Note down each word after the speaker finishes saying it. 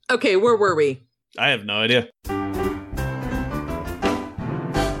Okay, where were we? I have no idea.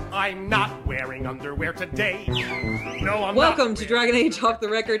 I'm not wearing underwear today. No, I'm Welcome not to Dragon Age Off the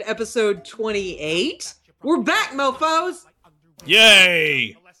Record, episode 28. We're back, mofos!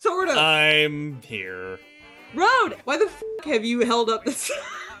 Yay! Sort of. I'm here. Road! Why the f*** have you held up this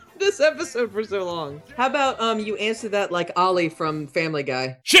this episode for so long? How about you answer that like Ollie from Family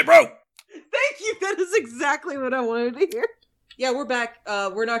Guy? Shit, bro! Thank you! That is exactly what I wanted to hear. Yeah, we're back.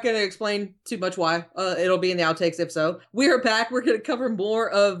 We're not going to explain too much why. It'll be in the outtakes if so. We're back. We're going to cover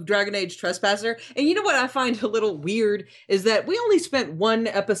more of Dragon Age Trespasser. And you know what I find a little weird is that we only spent one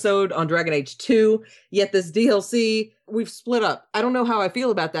episode on Dragon Age 2, yet this DLC, we've split up. I don't know how I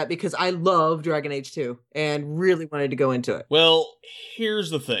feel about that because I love Dragon Age 2 and really wanted to go into it. Well, here's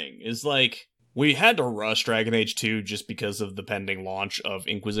the thing, is like, we had to rush Dragon Age 2 just because of the pending launch of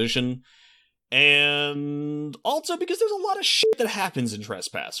Inquisition. And also because there's a lot of shit that happens in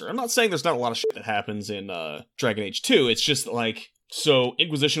Trespasser. I'm not saying there's not a lot of shit that happens in Dragon Age 2. It's just like, so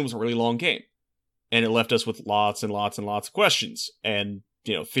Inquisition was a really long game. And it left us with lots and lots and lots of questions. And,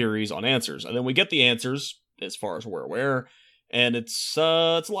 you know, theories on answers. And then we get the answers, as far as we're aware. And it's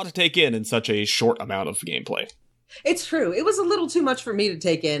a lot to take in such a short amount of gameplay. It's true. It was a little too much for me to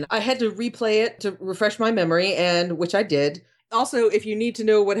take in. I had to replay it to refresh my memory, and which I did. Also, if you need to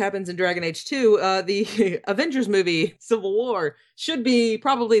know what happens in Dragon Age 2, the Avengers movie, Civil War, should be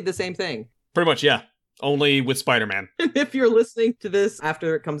probably the same thing. Pretty much, yeah. Only with Spider-Man. If you're listening to this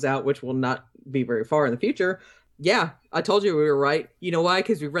after it comes out, which will not be very far in the future, yeah, I told you we were right. You know why?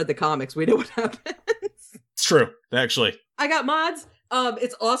 Because we've read the comics. We know what happens. It's true, actually. I got mods.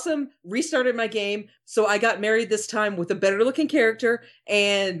 It's awesome. Restarted my game. So I got married this time with a better looking character,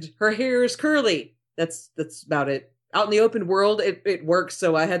 and her hair is curly. That's about it. Out in the open world, it works.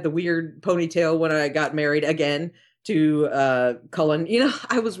 So I had the weird ponytail when I got married again to Cullen. You know,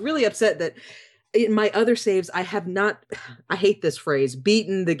 I was really upset that in my other saves, I have not, I hate this phrase,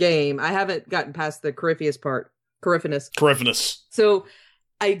 beaten the game. I haven't gotten past the Corypheus part. Corypheus. So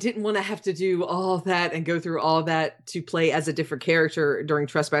I didn't want to have to do all that and go through all that to play as a different character during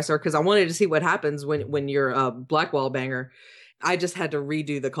Trespasser because I wanted to see what happens when you're a Blackwall banger. I just had to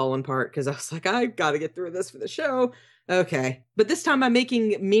redo the Cullen part because I was like, I got to get through this for the show. Okay. But this time I'm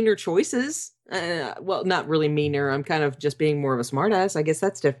making meaner choices. Well, not really meaner. I'm kind of just being more of a smartass. I guess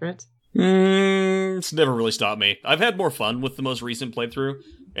that's different. It's never really stopped me. I've had more fun with the most recent playthrough,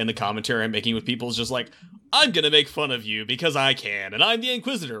 and the commentary I'm making with people is just like, I'm gonna make fun of you because I can, and I'm the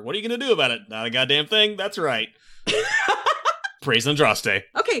Inquisitor. What are you gonna do about it? Not a goddamn thing. That's right. Praise Andraste.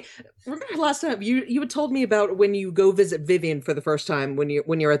 Okay, remember last time you had told me about when you go visit Vivian for the first time when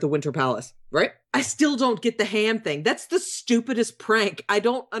you're at the Winter Palace, right? I still don't get the ham thing. That's the stupidest prank. I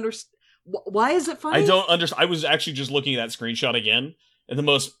don't understand. Why is it funny? I don't understand. I was actually just looking at that screenshot again in the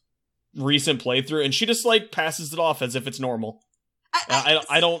most recent playthrough, and she just like passes it off as if it's normal.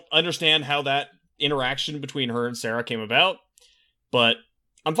 I don't understand how that interaction between her and Sarah came about, but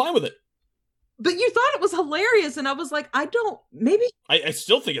I'm fine with it. But you thought it was hilarious, and I was like, I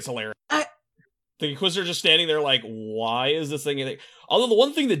still think it's hilarious. The Inquisitor just standing there like, why is this thing? Although the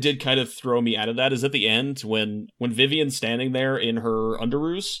one thing that did kind of throw me out of that is at the end, when Vivian's standing there in her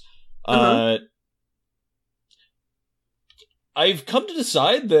underoos, I've come to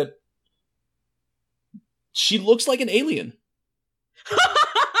decide that she looks like an alien.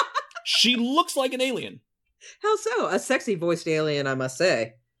 She looks like an alien. How so? A sexy voiced alien, I must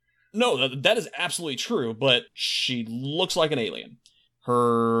say. No, that is absolutely true, but she looks like an alien.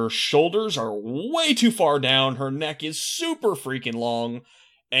 Her shoulders are way too far down, her neck is super freaking long,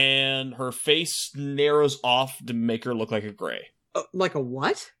 and her face narrows off to make her look like a gray. Like a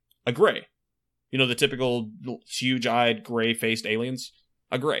what? A gray. You know, the typical huge-eyed, gray-faced aliens?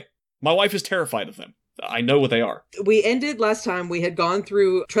 A gray. My wife is terrified of them. I know what they are. We ended last time, we had gone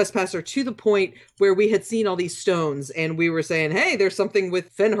through Trespasser to the point where we had seen all these stones, and we were saying, hey, there's something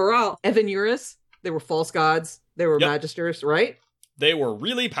with Fen'Haral. Evan Urus, they were false gods, they were magisters, right? They were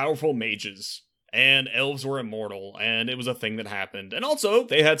really powerful mages, and elves were immortal, and it was a thing that happened. And also,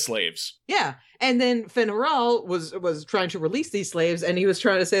 they had slaves. Yeah, and then Fen'Haral was trying to release these slaves, and he was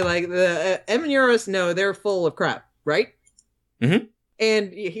trying to say, like, the Evan Urus, no, they're full of crap, right? Mm-hmm.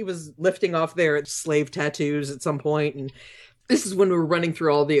 And he was lifting off their slave tattoos at some point, and this is when we were running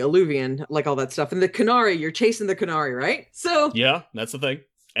through all the Alluvian, like all that stuff. And the Qunari, you're chasing the Qunari, right? So yeah, that's the thing.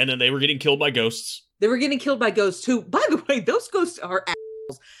 And then they were getting killed by ghosts. They were getting killed by ghosts too. By the way, those ghosts are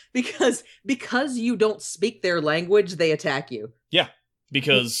assholes because you don't speak their language, they attack you. Yeah,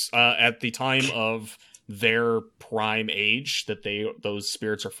 because at the time of their prime age that those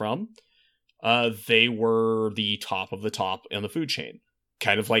spirits are from, they were the top of the top in the food chain.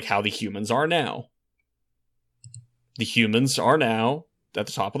 kind of like how the humans are now. The humans are now at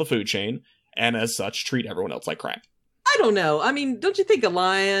the top of the food chain, and as such, treat everyone else like crap. I don't know. I mean, don't you think a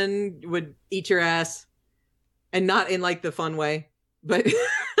lion would eat your ass? And not in, like, the fun way, but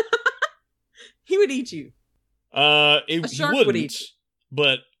he would eat you. A shark would eat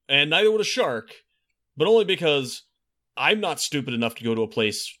you. And neither would a shark, but only because I'm not stupid enough to go to a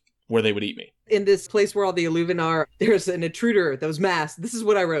place where they would eat me. In this place where all the Illuven are, there's an intruder that was masked. This is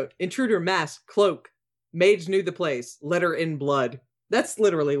what I wrote. Intruder, mask, cloak. Mage knew the place. Letter in blood. That's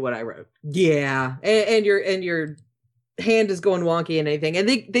literally what I wrote. Yeah. And your hand is going wonky and anything. And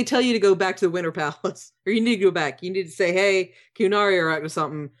they tell you to go back to the Winter Palace. Or you need to go back. You need to say, hey, Kunari are up to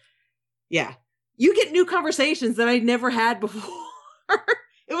something. Yeah. You get new conversations that I never had before.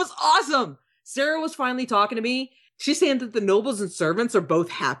 It was awesome. Sarah was finally talking to me. She's saying that the nobles and servants are both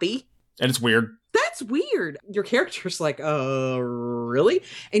happy. And it's weird. That's weird. Your character's like, really?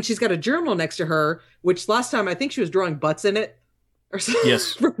 And she's got a journal next to her, which last time I think she was drawing butts in it. Or something,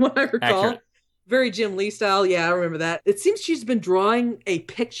 yes. From what I recall. Accurate. Very Jim Lee style. Yeah, I remember that. It seems she's been drawing a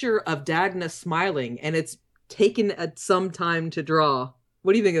picture of Dagna smiling, and it's taken some time to draw.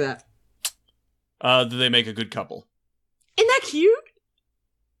 What do you think of that? Do they make a good couple? Isn't that cute?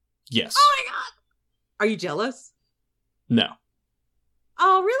 Yes. Oh my god. Are you jealous? No.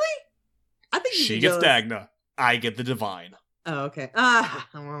 Oh, really? I think she gets Dagna. I get the divine. Oh, okay.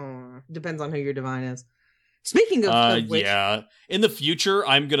 Depends on who your divine is. Speaking of which, yeah. In the future,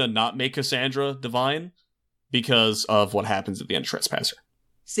 I'm gonna not make Cassandra divine because of what happens at the end of Trespasser.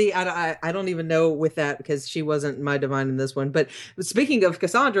 See, I don't even know with that because she wasn't my divine in this one. But speaking of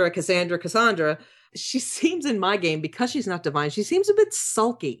Cassandra, she seems in my game, because she's not divine, she seems a bit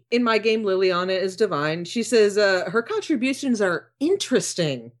sulky. In my game, Liliana is divine. She says her contributions are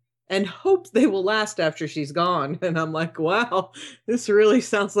interesting and hope they will last after she's gone. And I'm like, wow, this really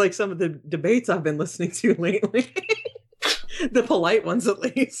sounds like some of the debates I've been listening to lately. The polite ones, at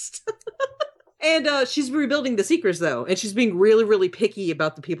least. And she's rebuilding the Seekers, though, and she's being really, really picky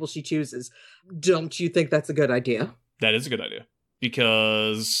about the people she chooses. Don't you think that's a good idea? That is a good idea.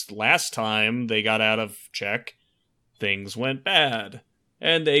 Because last time they got out of check, things went bad.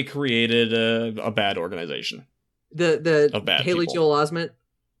 And they created a bad organization. The of bad Haley people. Joel Osment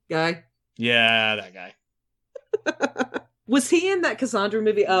guy? Yeah, that guy. Was he in that Cassandra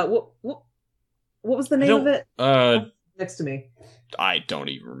movie? What was the name of it? Next to me. I don't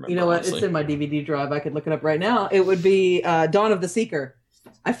even remember. You know what? Honestly. It's in my DVD drive. I could look it up right now. It would be Dawn of the Seeker.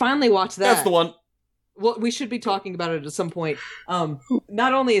 I finally watched that. That's the one. Well, we should be talking about it at some point.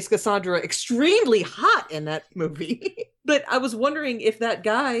 Not only is Cassandra extremely hot in that movie, but I was wondering if that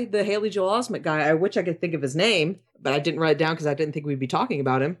guy, the Haley Joel Osment guy, I wish I could think of his name, but I didn't write it down because I didn't think we'd be talking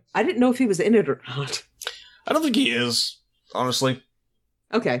about him. I didn't know if he was in it or not. I don't think he is, honestly.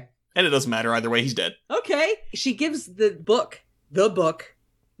 Okay. And it doesn't matter either way, he's dead. Okay. She gives the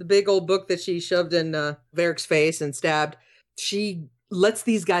big old book that she shoved in Varric's face and stabbed. She lets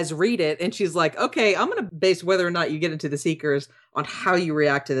these guys read it, and she's like, okay, I'm going to base whether or not you get into the Seekers on how you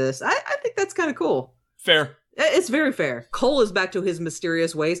react to this. I think that's kind of cool. Fair. It's very fair. Cole is back to his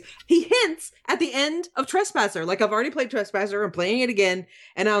mysterious ways. He hints at the end of Trespasser. Like, I've already played Trespasser. I'm playing it again.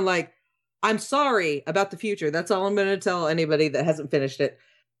 And I'm like, I'm sorry about the future. That's all I'm going to tell anybody that hasn't finished it.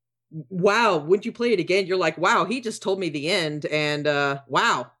 Wow. When you play it again, you're like, wow, he just told me the end. And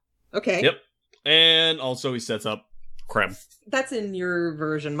wow. Okay. Yep. And also he sets up Krem. That's in your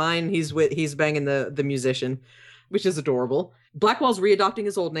version. Mine, he's banging the musician, which is adorable. Blackwell's readopting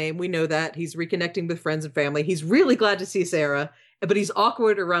his old name. We know that. He's reconnecting with friends and family. He's really glad to see Sarah, but he's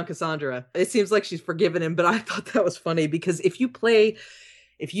awkward around Cassandra. It seems like she's forgiven him, but I thought that was funny because if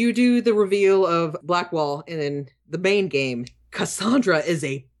you do the reveal of Blackwell in the main game, Cassandra is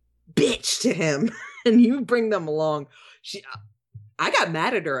a bitch to him, and you bring them along. I got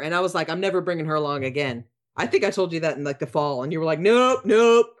mad at her, and I was like, I'm never bringing her along again. I think I told you that in like the fall, and you were like,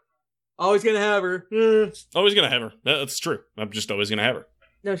 nope. Always gonna have her. Always gonna have her. That's true. I'm just always gonna have her.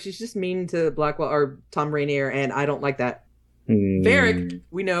 No, she's just mean to Blackwell or Tom Rainier, and I don't like that. Varric,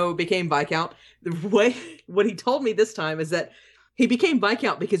 we know, became Viscount. What he told me this time is that he became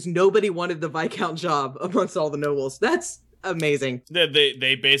Viscount because nobody wanted the Viscount job amongst all the nobles. That's amazing.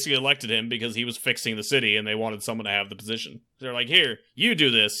 They basically elected him because he was fixing the city, and they wanted someone to have the position. They're like, here, you do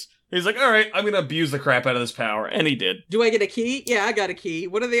this. He's like, all right, I'm gonna abuse the crap out of this power, and he did. Do I get a key? Yeah, I got a key.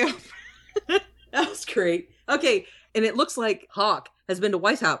 What are they? That was great. Okay, and it looks like Hawk has been to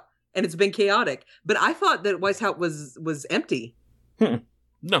Weishaupt, and it's been chaotic. But I thought that Weishaupt was empty.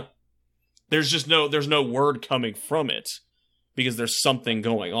 No, there's no word coming from it because there's something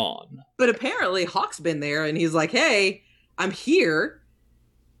going on. But apparently Hawk's been there, and he's like, hey, I'm here.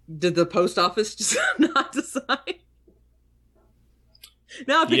 Did the post office just not decide?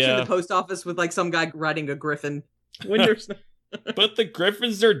 Now I'm picturing the post office with like some guy riding a griffin. But the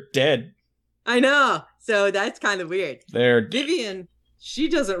griffins are dead. I know. So that's kind of weird. They're Vivian, she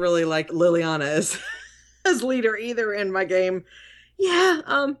doesn't really like Liliana as leader either in my game. Yeah.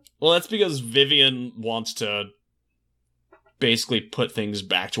 Well, that's because Vivian wants to basically put things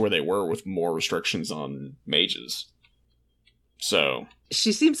back to where they were with more restrictions on mages. So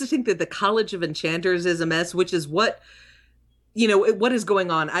she seems to think that the College of Enchanters is a mess, which is what is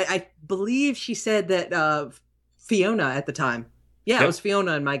going on. I believe she said that Fiona at the time. Yeah, It was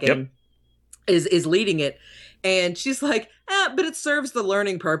Fiona in my game. Is leading it. And she's like, but it serves the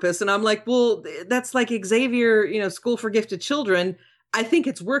learning purpose. And I'm like, well, that's like Xavier, School for Gifted Children. I think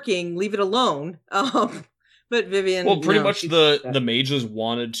it's working. Leave it alone. But Vivian... Well, pretty much the mages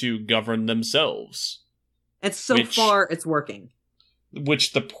wanted to govern themselves. And so far, it's working.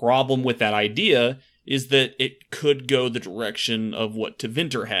 Which the problem with that idea is that it could go the direction of what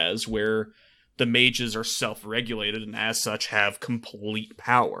Tevinter has, where the mages are self-regulated and as such have complete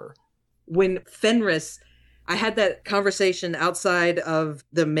power. When Fenris... I had that conversation outside of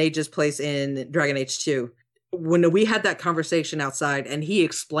the mage's place in Dragon Age 2. When we had that conversation outside and he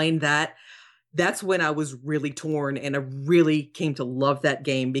explained that's when I was really torn and I really came to love that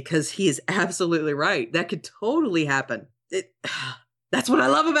game because he is absolutely right. That could totally happen. That's what I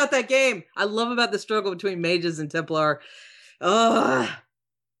love about that game. I love about the struggle between mages and Templar. Yeah,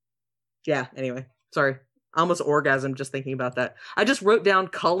 anyway, sorry. I almost orgasmed just thinking about that. I just wrote down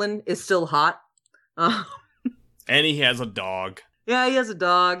Cullen is still hot. And he has a dog. Yeah, he has a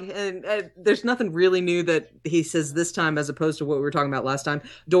dog. And there's nothing really new that he says this time as opposed to what we were talking about last time.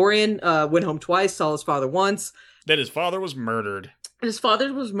 Dorian went home twice, saw his father once. That his father was murdered. His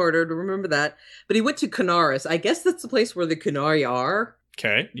father was murdered, remember that. But he went to Canaris. I guess that's the place where the Canari are.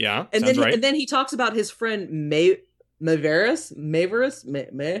 Okay, yeah, and sounds then, right. And then he talks about his friend Maverus?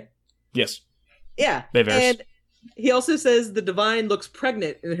 Yes. Yeah. Maverus. And he also says the Divine looks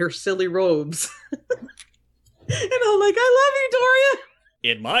pregnant in her silly robes. And I'm like, I love you,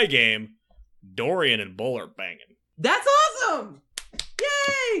 Dorian. In my game, Dorian and Bull are banging. That's awesome!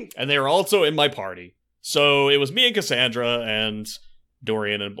 Yay! And they were also in my party. So it was me and Cassandra and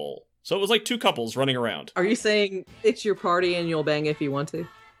Dorian and Bull. So it was like two couples running around. Are you saying it's your party and you'll bang if you want to?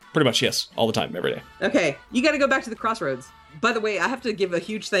 Pretty much, yes. All the time, every day. Okay, you gotta go back to the crossroads. By the way, I have to give a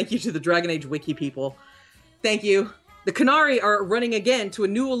huge thank you to the Dragon Age wiki people. Thank you. The Canari are running again to a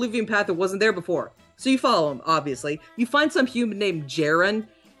new Olivia path that wasn't there before. So you follow him, obviously. You find some human named Jaren.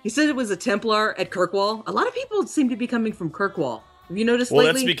 He said it was a Templar at Kirkwall. A lot of people seem to be coming from Kirkwall. Have you noticed lately?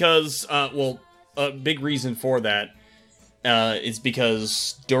 Well, that's because, a big reason for that is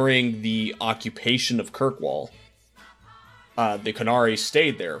because during the occupation of Kirkwall, the Canari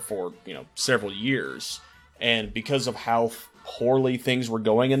stayed there for, several years. And because of how poorly things were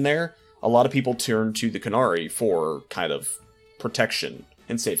going in there, a lot of people turned to the Canari for kind of protection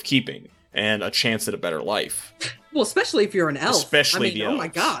and safekeeping. And a chance at a better life. Well, especially if you're an elf. Especially the elves. Oh my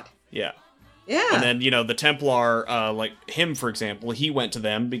god. Yeah. Yeah. And then, the Templar, like him, for example, he went to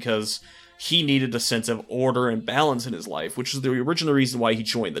them because he needed a sense of order and balance in his life, which is the original reason why he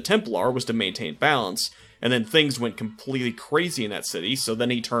joined the Templar, was to maintain balance. And then things went completely crazy in that city, so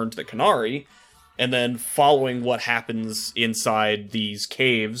then he turned to the Canari, and then following what happens inside these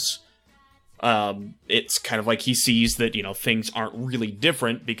caves, it's kind of like he sees that, things aren't really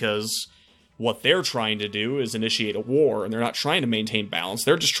different because what they're trying to do is initiate a war, and they're not trying to maintain balance,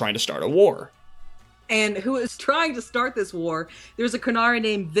 they're just trying to start a war. And who is trying to start this war, there's a Canari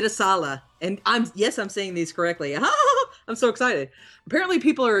named Vitasala, and I'm saying these correctly. I'm so excited. Apparently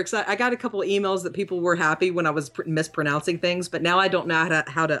people are excited. I got a couple of emails that people were happy when I was mispronouncing things, but now I don't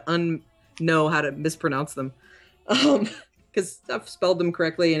know how to mispronounce them. Because I've spelled them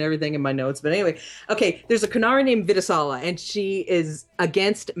correctly and everything in my notes. But anyway, okay, there's a Canari named Vitasala, and she is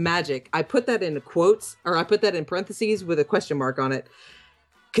against magic. I put that in quotes, or I put that in parentheses with a question mark on it.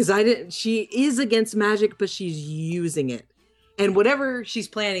 Because she is against magic, but she's using it. And whatever she's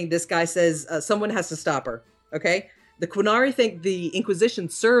planning, this guy says someone has to stop her, okay? The Canari think the Inquisition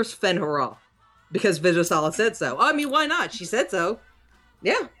serves Fenhora because Vitasala said so. I mean, why not? She said so.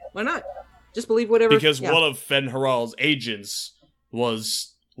 Yeah, why not? Just believe whatever. Because one of Fenhoral's agents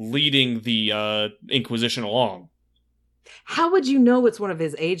was leading the Inquisition along. How would you know it's one of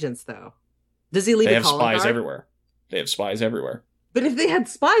his agents, though? Does he leave a calling card? They have spies everywhere. They have spies everywhere. But if they had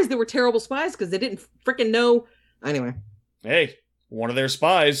spies, they were terrible spies because they didn't freaking know. Anyway. Hey, one of their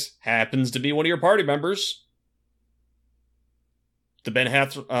spies happens to be one of your party members. The Ben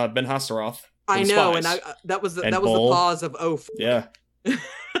Hassaroth. I know, spies. And that was the pause of oaf. Yeah.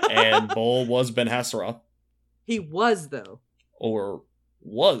 And Bull was Ben Hassara. He was, though. Or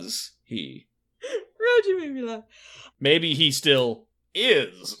was he? Rog, you made me laugh. Maybe he still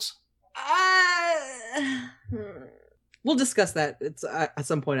is. We'll discuss that at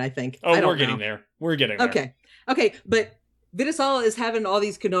some point, I think. Oh, we're getting there. We're getting there. Okay, but Vidisala is having all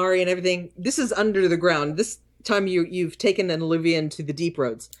these Qunari and everything. This is under the ground. This time you've taken an Illuvian to the deep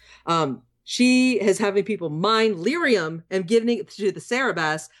roads. She is having people mine lyrium and giving it to the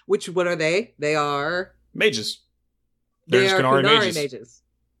Cerebas, which, what are they? They are... mages. They are Qunari mages.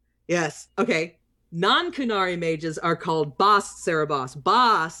 Yes. Okay. Non-Qunari mages are called Bas Cerebas.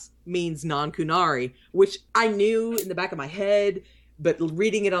 Bas means non-Qunari, which I knew in the back of my head, but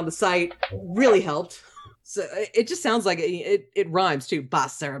reading it on the site really helped. So it just sounds like it rhymes too.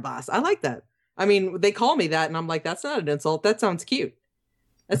 Bas Cerebas. I like that. I mean, they call me that, and I'm like, that's not an insult. That sounds cute.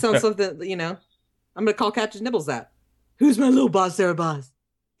 That sounds something, you know. I'm going to call Captain Nibbles that. Who's my little Bas Cerebas?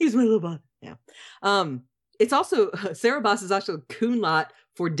 He's my little Bas. Yeah. It's also, Cerebas is actually a Kunlat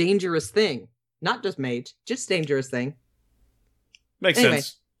for dangerous thing. Not just mage, just dangerous thing. Makes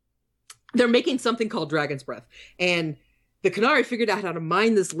sense. They're making something called Dragon's Breath. And the Qunari figured out how to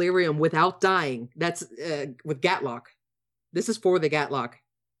mine this lyrium without dying. That's with Gatlock. This is for the Gatlock.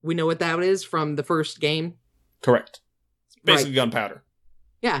 We know what that is from the first game. Correct. Basically gunpowder.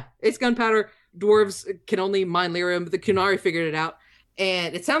 Yeah, it's gunpowder. Dwarves can only mine lyrium, but the Qunari figured it out.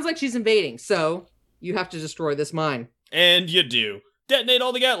 And it sounds like she's invading, so you have to destroy this mine. And you do. Detonate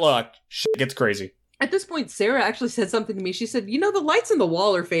all the Gatlock. Shit gets crazy. At this point, Sarah actually said something to me. She said, you know, the lights in the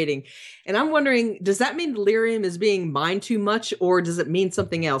wall are fading. And I'm wondering, does that mean lyrium is being mined too much, or does it mean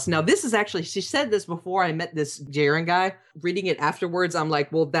something else? Now, this is actually, she said this before I met this Jaren guy. Reading it afterwards, I'm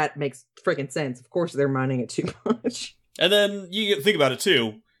like, well, that makes freaking sense. Of course they're mining it too much. And then you think about it,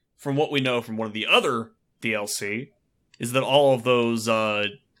 too. From what we know from one of the other DLC, is that all of those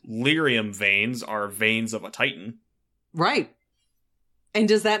lyrium veins are veins of a Titan. Right. And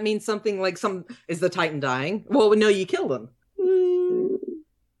does that mean something like is the Titan dying? Well, no, you killed him.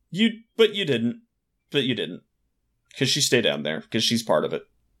 But you didn't. Because she stayed down there, because she's part of it.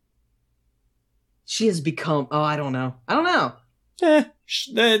 She has become, I don't know.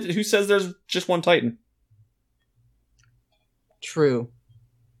 Who says there's just one Titan? True.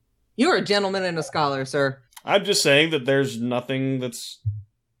 You're a gentleman and a scholar, sir. I'm just saying that there's nothing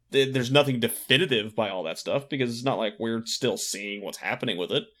definitive by all that stuff, because it's not like we're still seeing what's happening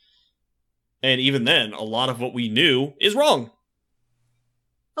with it. And even then, a lot of what we knew is wrong.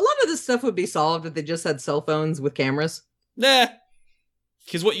 A lot of this stuff would be solved if they just had cell phones with cameras. Nah.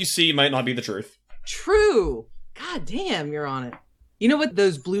 Because what you see might not be the truth. True. God damn, you're on it. You know what,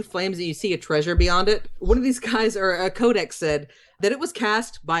 those blue flames that you see a treasure beyond it? One of these guys, or a codex, said that it was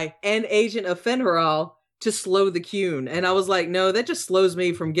cast by an agent of Fenrir to slow the Qun. And I was like, no, that just slows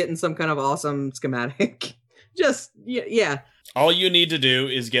me from getting some kind of awesome schematic. Just, yeah. All you need to do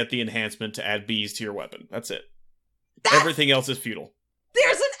is get the enhancement to add bees to your weapon. That's it. Everything else is futile.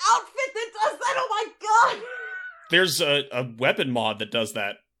 There's an outfit that does that! Oh my god! There's a weapon mod that does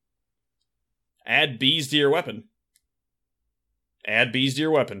that. Add bees to your weapon. Add bees to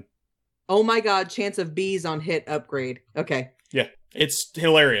your weapon. Oh my god, chance of bees on hit upgrade. Okay. Yeah, it's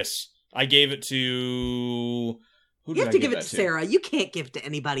hilarious. I gave it to... You have to give it to Sarah. You can't give it to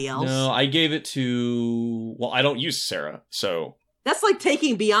anybody else. No, I gave it to... Well, I don't use Sarah, so... That's like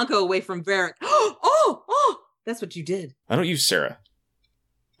taking Bianca away from Varric. Oh! That's what you did. I don't use Sarah.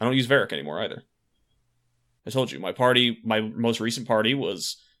 I don't use Varric anymore either. I told you, my most recent party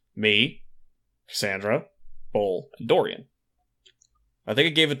was me, Cassandra, Bull, and Dorian. I think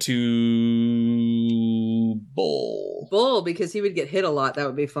I gave it to Bull. Bull, because he would get hit a lot. That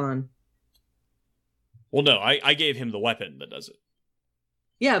would be fun. Well, no, I gave him the weapon that does it.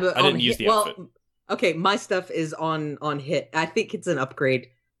 Yeah, but I didn't use the outfit. Okay, my stuff is on hit. I think it's an upgrade.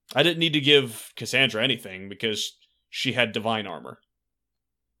 I didn't need to give Cassandra anything because she had divine armor.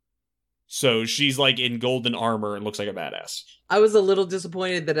 So she's like in golden armor and looks like a badass. I was a little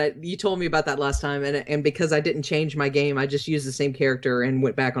disappointed that you told me about that last time, and because I didn't change my game, I just used the same character and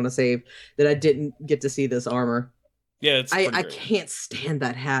went back on a save, that I didn't get to see this armor. Yeah, it's I can't stand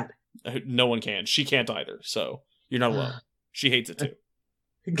that hat. No one can. She can't either, so you're not alone. She hates it too.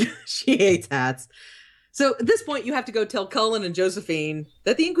 She hates hats. So at this point, you have to go tell Cullen and Josephine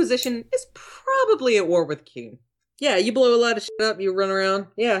that the Inquisition is probably at war with Q. Yeah, you blow a lot of shit up, you run around.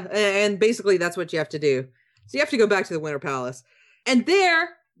 Yeah, and basically that's what you have to do. So you have to go back to the Winter Palace. And I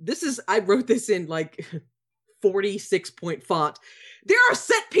wrote this in like 46-point font. There are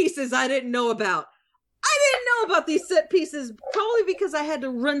set pieces I didn't know about. I I didn't know about these set pieces, probably because I had to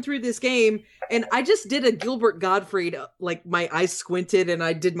run through this game, and I just did a Gilbert Gottfried, like my eyes squinted and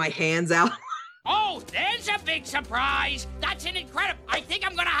I did my hands out. Oh, there's a big surprise! That's an incredible... I think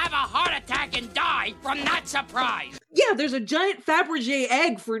I'm gonna have a heart attack and die from that surprise! Yeah, there's a giant Fabergé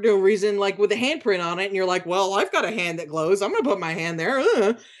egg for no reason, like with a handprint on it, and you're like, well, I've got a hand that glows, I'm gonna put my hand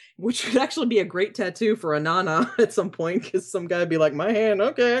there, which would actually be a great tattoo for a Nana at some point, because some guy would be like, my hand,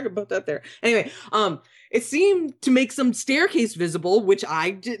 okay, I can put that there. Anyway, it seemed to make some staircase visible, which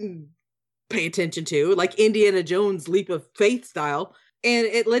I didn't pay attention to, like Indiana Jones' Leap of Faith style. And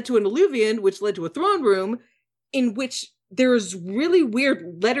it led to an alluvion, which led to a throne room, in which there's really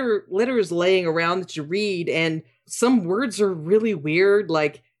weird letters laying around that you read, and some words are really weird,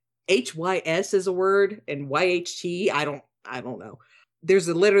 like HYS is a word, and YHT, I don't know. There's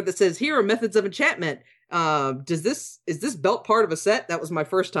a letter that says, here are methods of enchantment. Is this belt part of a set? That was my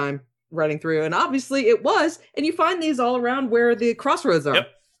first time running through, and obviously it was, and you find these all around where the crossroads are. Yep.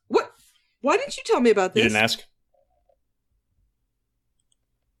 What? Why didn't you tell me about this? You didn't ask?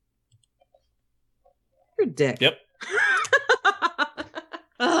 You're a dick. Yep.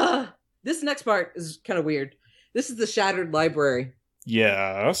 This next part is kind of weird. This is the Shattered Library.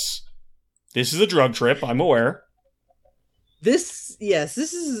 Yes. This is a drug trip, I'm aware. This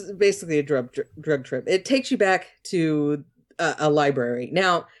is basically a drug trip. It takes you back to a library.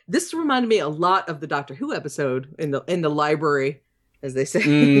 Now, this reminded me a lot of the Doctor Who episode in the library, as they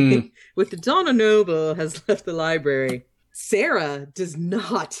say. With the Donna Noble has left the library. Sarah does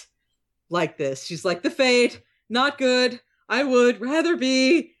not like this. She's like, the Fate, not good. I would rather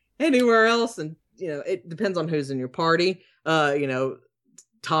be anywhere else. And, it depends on who's in your party.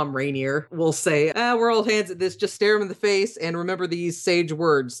 Tom Rainier will say, we're all hands at this. Just stare him in the face and remember these sage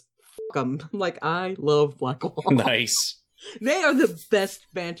words. Fuck them. I'm like, I love Blackwall. Nice. They are the best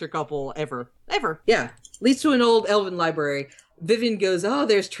banter couple ever. Ever. Yeah. Leads to an old elven library. Vivian goes, oh,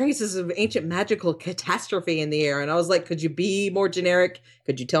 there's traces of ancient magical catastrophe in the air. And I was like, could you be more generic?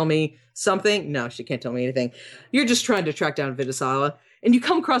 Could you tell me something? No, she can't tell me anything. You're just trying to track down Vidisala. And you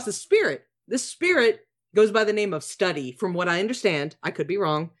come across a spirit. This spirit goes by the name of Study. From what I understand, I could be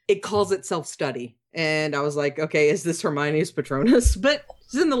wrong, it calls itself Study. And I was like, okay, is this Hermione's Patronus? But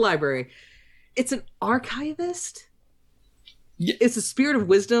it's in the library. It's an archivist? Yeah. It's a spirit of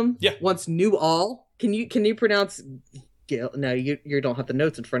wisdom. Yeah. Once knew all. Can you pronounce... No, you don't have the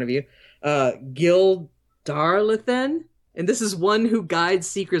notes in front of you. Gildarlethen? And this is one who guides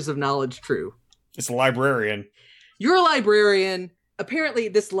seekers of knowledge true. It's a librarian. You're a librarian. Apparently,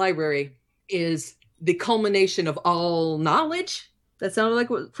 this library is the culmination of all knowledge. That sounded like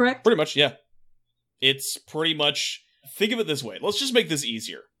what, correct? Pretty much, yeah. It's pretty much... Think of it this way. Let's just make this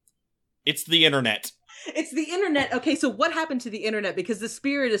easier. It's the internet. It's the internet. Okay, so what happened to the internet? Because the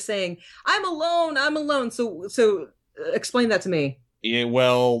spirit is saying, I'm alone. So explain that to me. Yeah,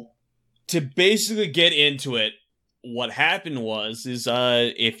 well, to basically get into it, what happened is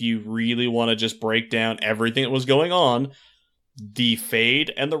if you really want to just break down everything that was going on, the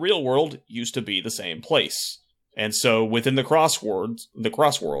Fade and the real world used to be the same place. And so within the crossworld,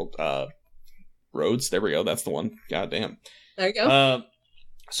 roads, there we go, that's the one. God damn. There you go.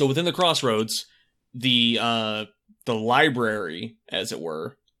 So within the crossroads, the library, as it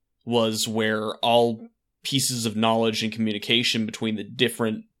were, was where all pieces of knowledge and communication between the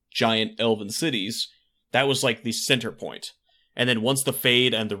different giant elven cities, that was like the center point. And then once the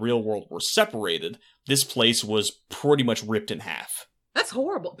Fade and the real world were separated, this place was pretty much ripped in half. That's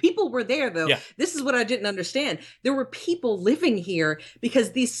horrible. People were there, though. Yeah. This is what I didn't understand. There were people living here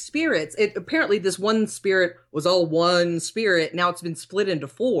because these spirits, apparently this one spirit was all one spirit. Now it's been split into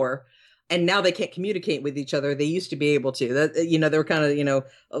 4. And now they can't communicate with each other. They used to be able to. They were kind of,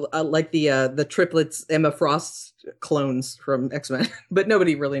 like the triplets Emma Frost clones from X-Men. But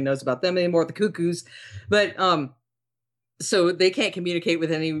nobody really knows about them anymore, the Cuckoos. But so they can't communicate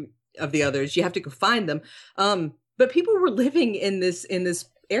with any of the others. You have to go find them. But people were living in this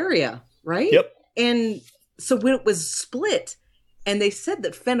area, right? Yep. And so when it was split, and they said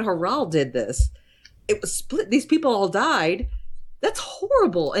that Fen-Haral did this, it was split. These people all died. That's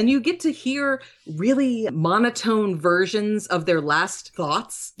horrible. And you get to hear really monotone versions of their last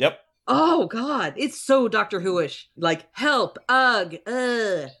thoughts. Yep. Oh, God. It's so Doctor Who-ish. Like, help, ugh,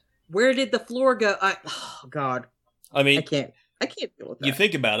 where did the floor go? Oh, God. I mean... I can't deal with that. You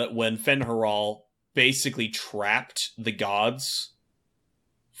think about it, when Fen-Haral basically trapped the gods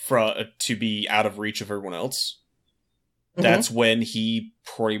to be out of reach of everyone else, that's when he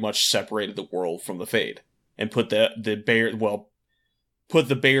pretty much separated the world from the Fade and put put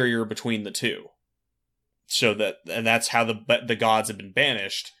the barrier between the two. And that's how the gods have been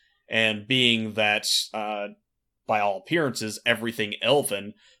banished, And being that, by all appearances, everything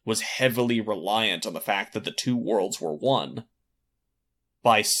elven was heavily reliant on the fact that the two worlds were one.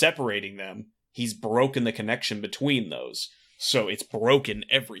 By separating them, he's broken the connection between those. So it's broken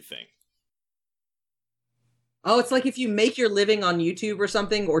everything. Oh, it's like if you make your living on YouTube or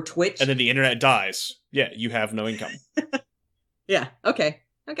something, or Twitch. And then the internet dies. Yeah, you have no income. Yeah, okay.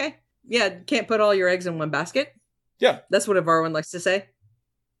 Yeah, can't put all your eggs in one basket. Yeah. That's what Varwin likes to say.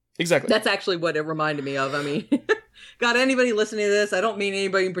 Exactly. That's actually what it reminded me of. I mean, God, anybody listening to this, I don't mean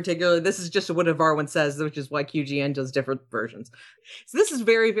anybody in particular. This is just what Varwin says, which is why QGN does different versions. So this is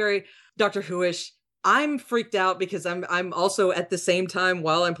very, very Doctor Who-ish. I'm freaked out because I'm also at the same time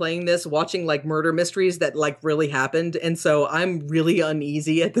while I'm playing this watching like murder mysteries that like really happened, and so I'm really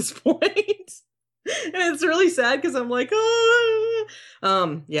uneasy at this point. And it's really sad because I'm like,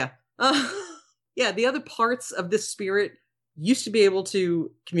 yeah. Yeah, the other parts of this spirit used to be able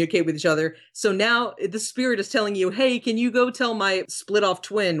to communicate with each other. So now the spirit is telling you, hey, can you go tell my split off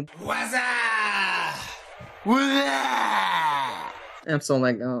twin? I'm still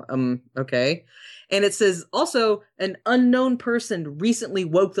like, okay. And it says also an unknown person recently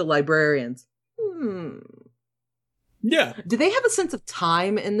woke the librarians. Yeah. Do they have a sense of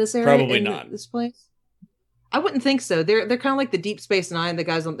time in this area? Probably not. This place? I wouldn't think so. They're kind of like the Deep Space Nine, the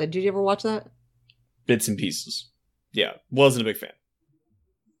guys on. Did you ever watch that? Bits and pieces. Yeah, wasn't a big fan.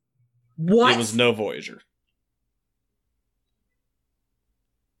 What? It was no Voyager.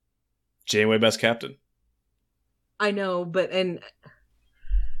 Janeway best captain. I know, but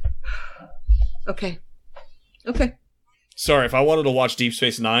okay. Sorry, if I wanted to watch Deep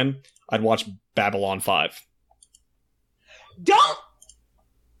Space Nine, I'd watch Babylon 5. Don't!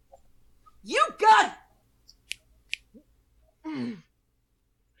 You got...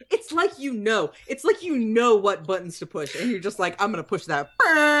 It's like you know. It's like you know what buttons to push, and you're just like, I'm gonna push that.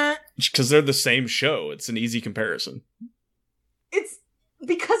 Because they're the same show. It's an easy comparison. It's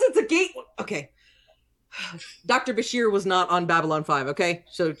because it's a gate... Okay. Dr. Bashir was not on Babylon 5, okay?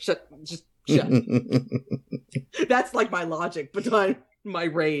 So shut. That's like my logic behind my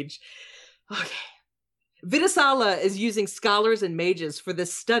rage. Okay. Vidisala is using scholars and mages for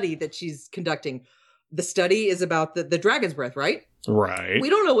this study that she's conducting. The study is about the dragon's breath, right? Right. We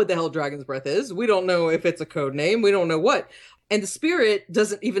don't know what the hell dragon's breath is. We don't know if it's a code name. We don't know what. And the spirit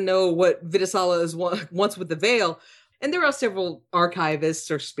doesn't even know what Vidisala wants with the veil. And there are several archivists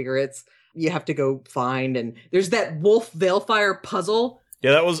or spirits you have to go find. And there's that wolf veilfire puzzle.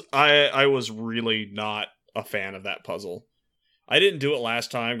 Yeah, that was... I was really not a fan of that puzzle. I didn't do it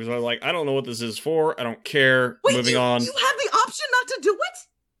last time because I was like, I don't know what this is for. I don't care. Wait, Moving on. You have the option not to do it?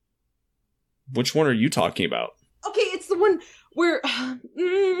 Which one are you talking about? Okay, it's the one where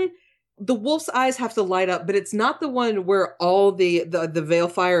the wolf's eyes have to light up, but it's not the one where all the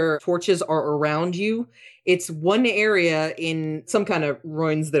veilfire torches are around you. It's one area in some kind of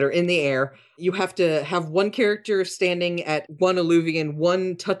ruins that are in the air. You have to have one character standing at one Illuvian,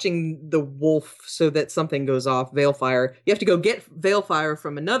 one touching the wolf so that something goes off, veilfire. You have to go get veilfire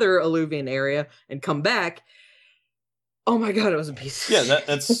from another Illuvian area and come back. Oh my god, it was a piece. Yeah,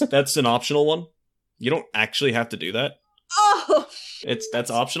 that's an optional one. You don't actually have to do that. Oh,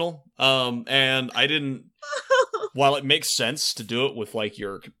 that's optional. And I didn't. While it makes sense to do it with like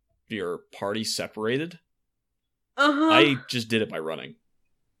your party separated, I just did it by running.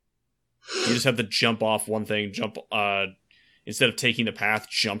 You just have to jump off one thing, instead of taking the path,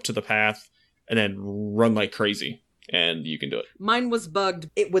 jump to the path, and then run like crazy, and you can do it. Mine was bugged.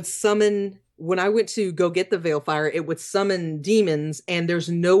 It would summon. When I went to go get the veilfire, it would summon demons, and there's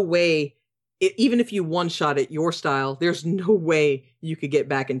no way. Even if you one-shot it your style, there's no way you could get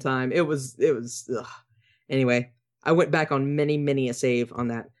back in time. It was ugh. Anyway, I went back on many a save on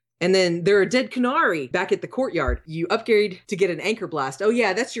that. And then there are dead Canary back at the courtyard. You upgrade to get an anchor blast. Oh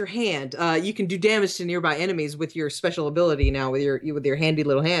yeah, that's your hand. You can do damage to nearby enemies with your special ability now with your handy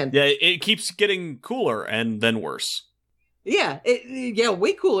little hand. Yeah, it keeps getting cooler and then worse. Yeah,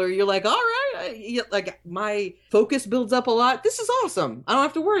 way cooler. You're like, all right, like my focus builds up a lot. This is awesome. I don't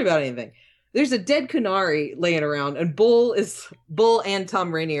have to worry about anything. There's a dead Canary laying around, and Bull and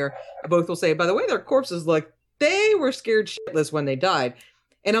Tom Rainier both will say, by the way, their corpses they were scared shitless when they died.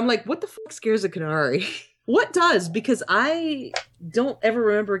 And I'm like, what the fuck scares a Canary? What does? Because I don't ever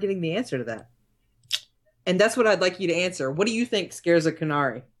remember getting the answer to that. And that's what I'd like you to answer. What do you think scares a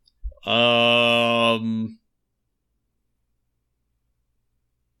Canary? That's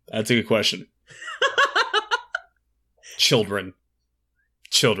a good question. Children.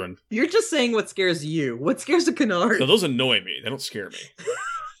 You're just saying what scares you. What scares a Canary? No, those annoy me. They don't scare me.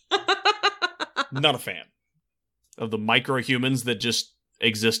 Not a fan of the micro-humans that just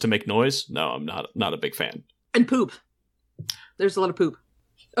exist to make noise. No, I'm not a big fan. And poop. There's a lot of poop.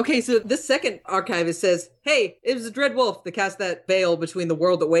 Okay, so this second archivist says, hey, it was a dread wolf that cast that veil between the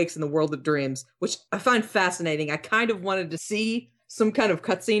world that wakes and the world that dreams, which I find fascinating. I kind of wanted to see some kind of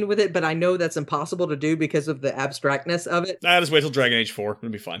cutscene with it, but I know that's impossible to do because of the abstractness of it. Just wait till Dragon Age 4. It'll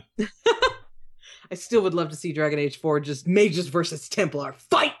be fine. I still would love to see Dragon Age 4 just mages versus Templar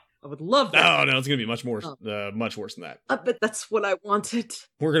fight. I would love that. No, it's going to be much worse than that. But that's what I wanted.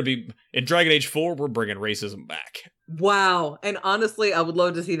 We're going to be, in Dragon Age 4, we're bringing racism back. Wow. And honestly, I would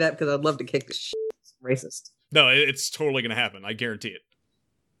love to see that because I'd love to kick the shit racist. No, it's totally going to happen. I guarantee it.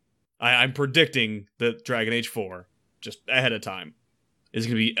 I'm predicting that Dragon Age 4, just ahead of time, is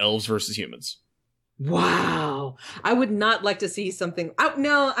going to be elves versus humans. Wow. I would not like to see something. Oh,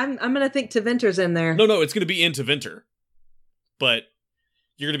 no, I'm going to think Tevinter's in there. No, it's going to be in Tevinter. But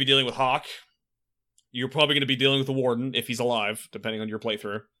you're going to be dealing with Hawk. You're probably going to be dealing with the Warden, if he's alive, depending on your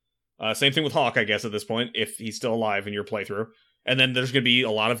playthrough. Same thing with Hawk, I guess, at this point, if he's still alive in your playthrough. And then there's going to be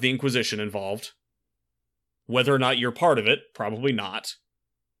a lot of the Inquisition involved. Whether or not you're part of it, probably not.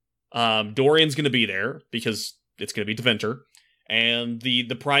 Dorian's going to be there, because it's going to be Tevinter. And the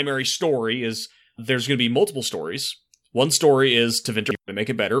primary story is, there's going to be multiple stories. One story is Tevinter to make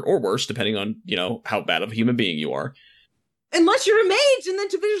it better, or worse, depending on, how bad of a human being you are. Unless you're a mage, and then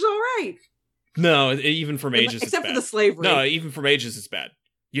Tevinter's alright. No, even for mages, it's bad. Except for the slavery. No, even for mages, it's bad.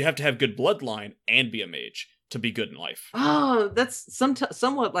 You have to have good bloodline and be a mage to be good in life. Oh, that's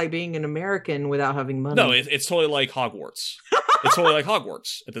somewhat like being an American without having money. No, it's totally like Hogwarts. It's totally like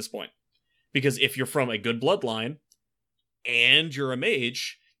Hogwarts at this point. Because if you're from a good bloodline and you're a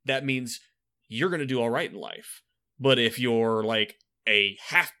mage, that means you're going to do all right in life. But if you're like a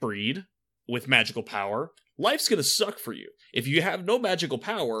half-breed with magical power, life's going to suck for you. If you have no magical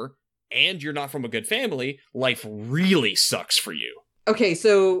power and you're not from a good family, life really sucks for you. Okay,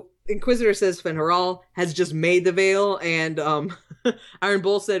 so Inquisitor says Fen'Haral has just made the veil, and Iron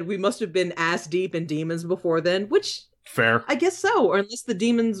Bull said we must have been ass deep in demons before then, which fair, I guess so. Or unless the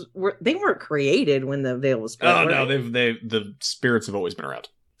demons weren't created when the veil was spread. Oh no, the spirits have always been around.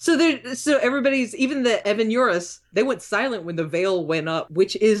 So everybody's, even the Evan Urus, they went silent when the veil went up,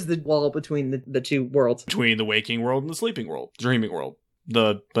 which is the wall between the two worlds. Between the waking world and the sleeping world, dreaming world,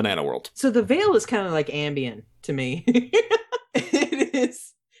 the banana world. So the veil is kind of like Ambien to me.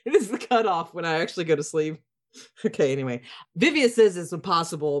 It is the cutoff when I actually go to sleep. Okay, anyway. Vivia says it's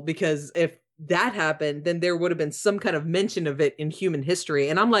impossible because if that happened, then there would have been some kind of mention of it in human history.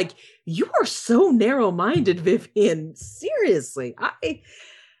 And I'm like, you are so narrow-minded, Vivian. Seriously.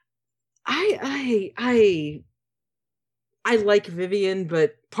 I like Vivian,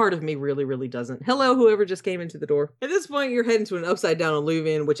 but part of me really, really doesn't. Hello, whoever just came into the door. At this point, you're heading to an upside-down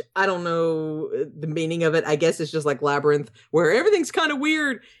illuvian, which I don't know the meaning of it. I guess it's just like Labyrinth, where everything's kind of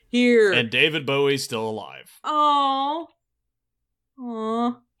weird here. And David Bowie's still alive. Aww.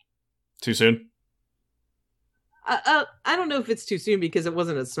 Too soon? I don't know if it's too soon because it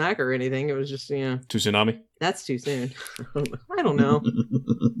wasn't a smack or anything. It was just, Too tsunami? That's too soon. I don't know.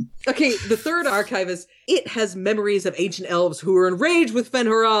 Okay, the third archivist, it has memories of ancient elves who were enraged with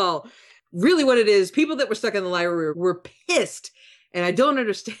Fen'Haral. Really what it is, people that were stuck in the library were pissed. And I don't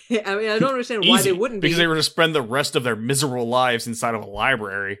understand. I mean, I don't understand why they wouldn't be. Because they were to spend the rest of their miserable lives inside of a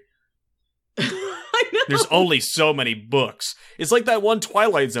library. I know. There's only so many books. It's like that one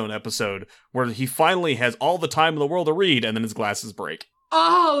Twilight Zone episode where he finally has all the time in the world to read and then his glasses break.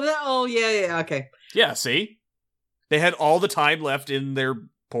 Oh, yeah, okay. Yeah, see? They had all the time left in their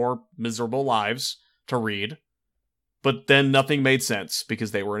poor, miserable lives to read, but then nothing made sense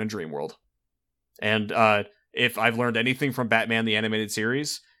because they were in a dream world. And if I've learned anything from Batman the Animated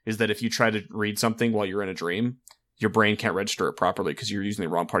Series, is that if you try to read something while you're in a dream, your brain can't register it properly because you're using the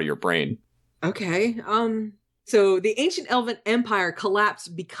wrong part of your brain. Okay, so the ancient elven empire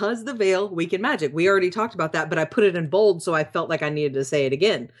collapsed because the veil weakened magic. We already talked about that, but I put it in bold, so I felt like I needed to say it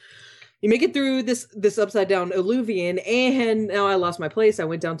again. You make it through this upside down illuvian, and now I lost my place. I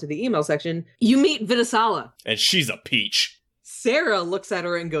went down to the email section. You meet Vitasala. And she's a peach. Sarah looks at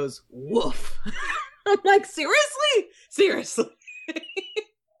her and goes, woof. I'm like, seriously? Seriously?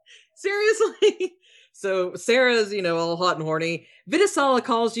 So Sarah's, all hot and horny. Vitasala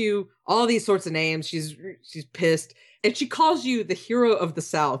calls you all these sorts of names. She's pissed. And she calls you the hero of the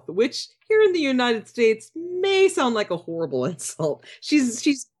South, which here in the United States may sound like a horrible insult.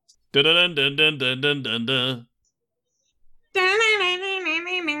 She's Dun dun dun dun dun dun dun dun. Wait,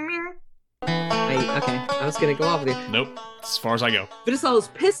 okay. I was gonna go off with you. Nope. As far as I go. Vitasala's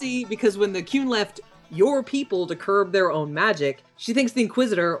pissy because when the Qun left your people to curb their own magic, she thinks the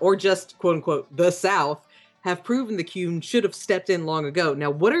Inquisitor, or just quote-unquote the South, have proven the Qun should have stepped in long ago. Now,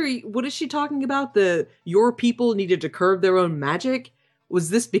 what is she talking about? Your people needed to curb their own magic? Was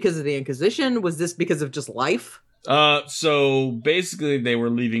this because of the Inquisition? Was this because of just life? So basically they were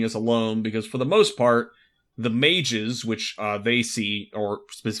leaving us alone because for the most part, the mages, which they see, or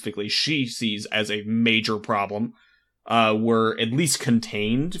specifically she sees as a major problem, were at least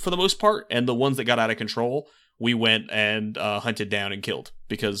contained for the most part, and the ones that got out of control, we went and hunted down and killed,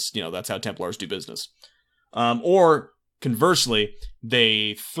 because, that's how Templars do business. Or, conversely,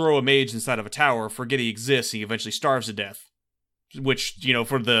 they throw a mage inside of a tower, forget he exists, he eventually starves to death, which,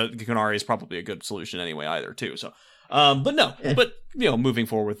 for the Kunari is probably a good solution anyway, either, too, so. But moving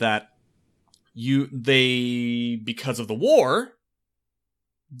forward with that, because of the war,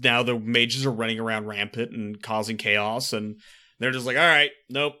 now the mages are running around rampant and causing chaos, and they're just like, all right,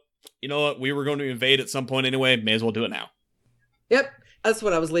 nope, you know what, we were going to invade at some point anyway, may as well do it now. Yep, that's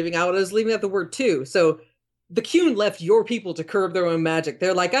what I was leaving out. I was leaving out the word too. So the Qun left your people to curb their own magic.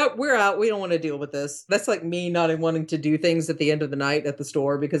 They're like, oh, we're out, we don't want to deal with this. That's like me not wanting to do things at the end of the night at the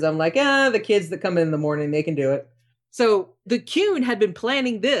store, because I'm like, the kids that come in the morning, they can do it. So the Qun had been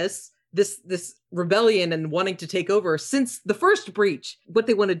planning this rebellion and wanting to take over since the first breach. What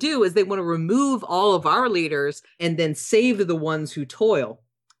they want to do is they want to remove all of our leaders and then save the ones who toil,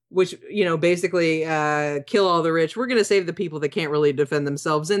 which, basically kill all the rich. We're going to save the people that can't really defend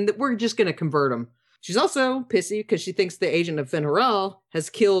themselves, and we're just going to convert them. She's also pissy because she thinks the agent of Fen'Harel has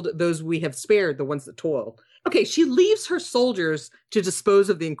killed those we have spared, the ones that toil. Okay, she leaves her soldiers to dispose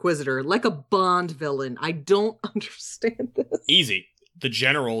of the Inquisitor like a Bond villain. I don't understand this. Easy. The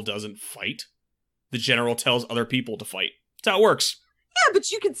general doesn't fight. The general tells other people to fight. That's how it works. Yeah, but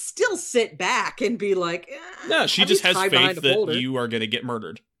you can still sit back and be like, no, she just has faith that you are going to get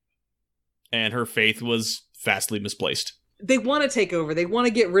murdered. And her faith was vastly misplaced. They want to take over. They want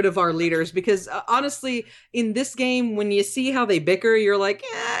to get rid of our leaders because, honestly, in this game, when you see how they bicker, you're like,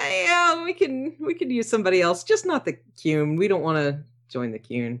 yeah, we can use somebody else, just not the Qun. We don't want to join the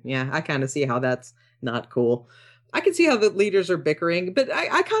Qun. Yeah, I kind of see how that's not cool. I can see how the leaders are bickering, but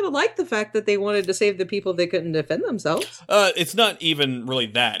I kind of like the fact that they wanted to save the people that couldn't defend themselves. It's not even really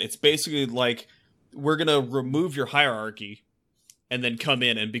that. It's basically like, we're going to remove your hierarchy and then come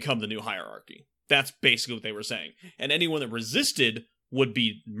in and become the new hierarchy. That's basically what they were saying. And anyone that resisted would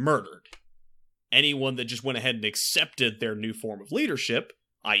be murdered. Anyone that just went ahead and accepted their new form of leadership,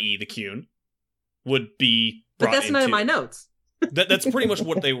 i.e. the Qun, would be brought But that's none of my notes. That's pretty much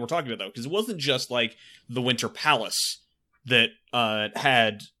what they were talking about, though, because it wasn't just like the Winter Palace that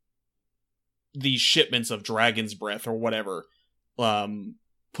had these shipments of dragon's breath or whatever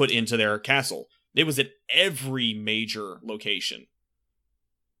put into their castle. It was at every major location.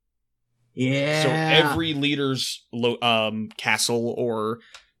 Yeah. So every leader's castle or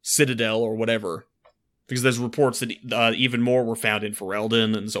citadel or whatever, because there's reports that even more were found in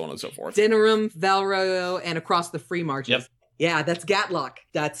Ferelden and so on and so forth. Denerim, Valroyo, and across the Free Marches. Yep. Yeah, that's Gatlock.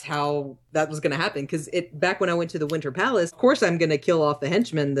 That's how that was going to happen. Because back when I went to the Winter Palace, of course I'm going to kill off the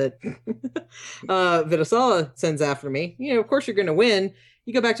henchmen that Vidasala sends after me. Of course you're going to win.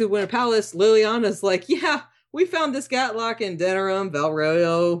 You go back to the Winter Palace, Liliana's like, yeah, we found this Gatlock in Denerim,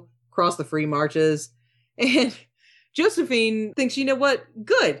 Valroyo, across the Free Marches. And Josephine thinks, you know what?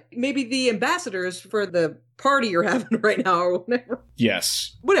 Good. Maybe the ambassadors for the party you're having right now or whatever.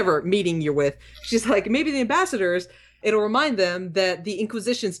 Yes. Whatever meeting you're with. She's like, maybe the ambassadors, it'll remind them that the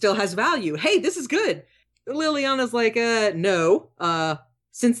Inquisition still has value. Hey, this is good. Liliana's like, no.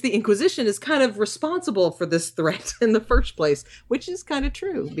 Since the Inquisition is kind of responsible for this threat in the first place, which is kind of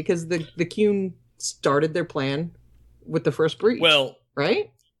true because the Qun started their plan with the first breach. Well,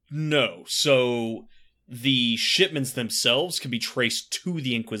 right? No. So the shipments themselves can be traced to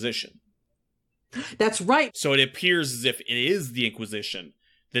the Inquisition. That's right. So it appears as if it is the Inquisition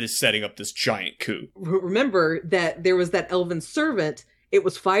that is setting up this giant coup. Remember that there was that elven servant. It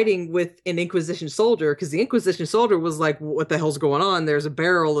was fighting with an Inquisition soldier because the Inquisition soldier was like, what the hell's going on? There's a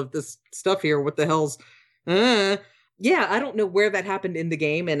barrel of this stuff here. What the hell's... Yeah, I don't know where that happened in the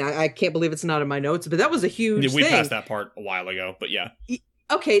game, and I can't believe it's not in my notes, but that was a huge thing. We passed that part a while ago, but yeah.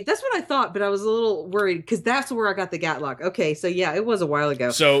 Okay, that's what I thought, but I was a little worried because that's where I got the Gatlock. Okay, so yeah, it was a while ago.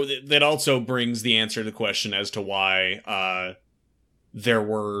 So that also brings the answer to the question as to why there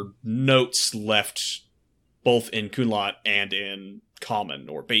were notes left both in Kunlot and in Common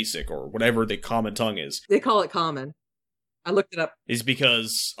or Basic or whatever the Common tongue is. They call it Common. I looked it up. Is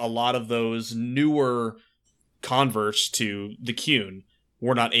because a lot of those newer converts to the Qun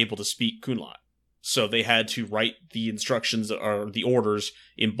were not able to speak Kunlot. So they had to write the instructions or the orders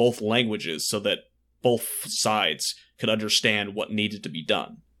in both languages so that both sides could understand what needed to be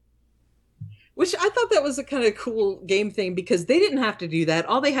done. Which I thought that was a kind of cool game thing because they didn't have to do that.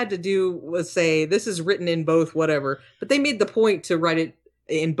 All they had to do was say, this is written in both, whatever. But they made the point to write it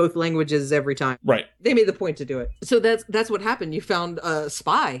in both languages every time. Right. They made the point to do it. So that's what happened. You found a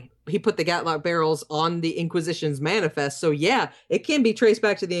spy. He put the Gatlock barrels on the Inquisition's manifest. So yeah, it can be traced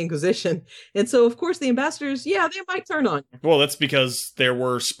back to the Inquisition. And so, of course, the ambassadors, yeah, they might turn on you. Well, that's because there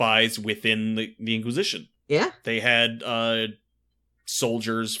were spies within the Inquisition. Yeah. They had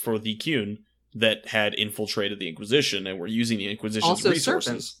soldiers for the Qun that had infiltrated the Inquisition and were using the Inquisition's also resources.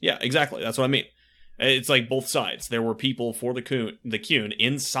 Serpents. Yeah, exactly. That's what I mean. It's like both sides. There were people for the Qun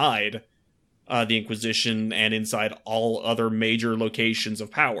inside the Inquisition and inside all other major locations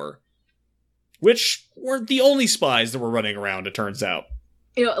of power, which were the only spies that were running around, it turns out.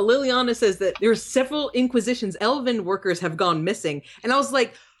 You know, Liliana says that there are several Inquisition's elven workers have gone missing. And I was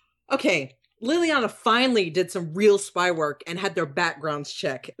like, okay, Liliana finally did some real spy work and had their backgrounds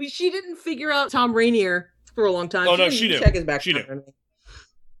checked. She didn't figure out Tom Rainier for a long time. Oh, no, she knew. Check his background. She knew.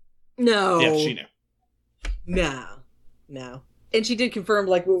 No. Yeah, she knew. No. And she did confirm,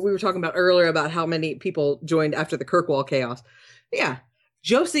 like what we were talking about earlier, about how many people joined after the Kirkwall chaos. Yeah.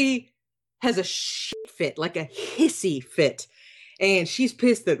 Josie has a shit fit, like a hissy fit. And she's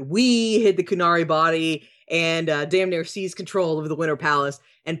pissed that we hid the Kunari body and damn near seized control of the Winter Palace,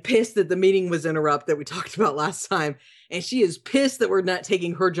 and pissed that the meeting was interrupted that we talked about last time. And she is pissed that we're not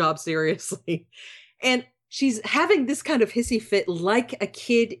taking her job seriously. And she's having this kind of hissy fit like a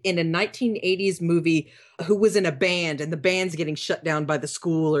kid in a 1980s movie who was in a band and the band's getting shut down by the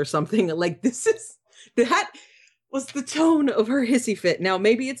school or something. Like that was the tone of her hissy fit. Now,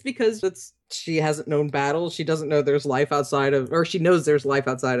 maybe it's because she hasn't known battle. She doesn't know there's life outside of, or she knows there's life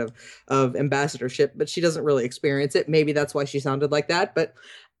outside of ambassadorship, but she doesn't really experience it. Maybe that's why she sounded like that. But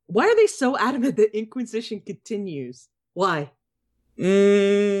why are they so adamant that Inquisition continues? Why?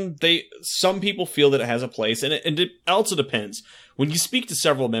 Some people feel that it has a place, and it also depends. When you speak to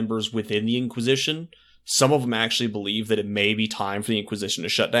several members within the Inquisition, some of them actually believe that it may be time for the Inquisition to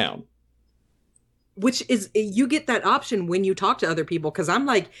shut down. Which is, you get that option when you talk to other people, because I'm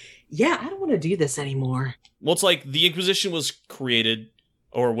like, yeah, I don't want to do this anymore. Well, it's like the Inquisition was created,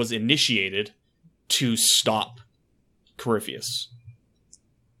 or was initiated, to stop Corypheus.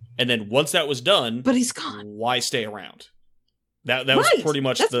 And then once that was done, but he's gone. Why stay around? That was pretty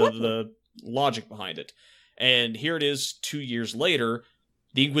much the logic behind it. And here it is 2 years later,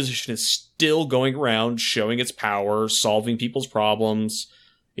 the Inquisition is still going around, showing its power, solving people's problems,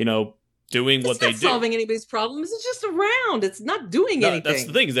 doing what they do. It's not solving anybody's problems, it's just around. It's not doing anything. That's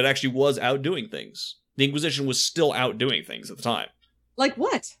the thing, is it actually was outdoing things. The Inquisition was still outdoing things at the time. Like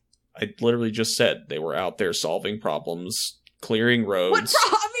what? I literally just said they were out there solving problems, clearing roads.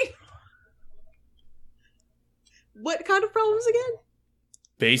 What kind of problems again?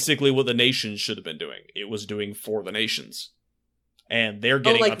 Basically what the nations should have been doing. It was doing for the nations. And they're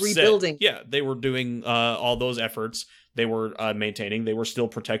getting upset. Rebuilding. Yeah, they were doing all those efforts. They were maintaining. They were still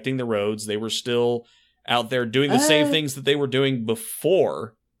protecting the roads. They were still out there doing the same things that they were doing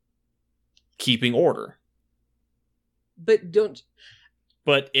before, keeping order.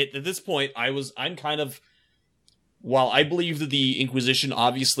 But at this point, I'm kind of, while I believe that the Inquisition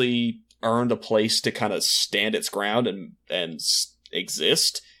obviously earned a place to kind of stand its ground and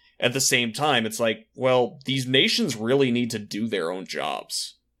exist, at the same time, it's like, well, these nations really need to do their own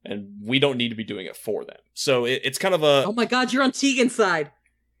jobs, and we don't need to be doing it for them. So it's kind of a... Oh my god, you're on Tegan's side!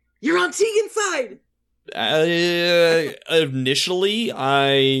 You're on Tegan's side! Initially,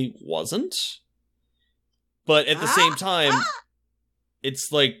 I wasn't. But at the same time, it's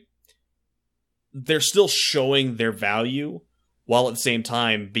like, they're still showing their value, while at the same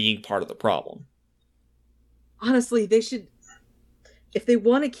time being part of the problem. Honestly, they should... If they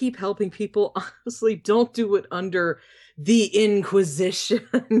want to keep helping people, honestly, don't do it under the Inquisition.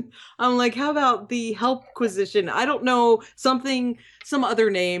 I'm like, how about the Helpquisition? I don't know, some other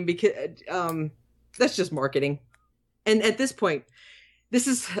name, because that's just marketing. And at this point, this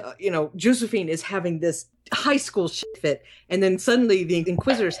is, Josephine is having this high school shit fit, and then suddenly the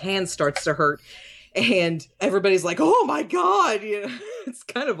Inquisitor's hand starts to hurt, and everybody's like, oh my god, it's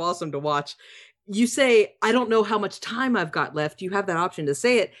kind of awesome to watch. You say, I don't know how much time I've got left. You have that option to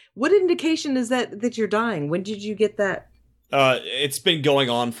say it. What indication is that you're dying? When did you get that? It's been going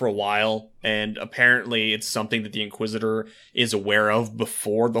on for a while, and apparently it's something that the Inquisitor is aware of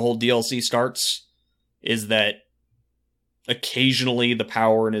before the whole DLC starts, is that occasionally the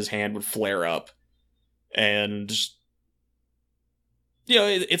power in his hand would flare up. And,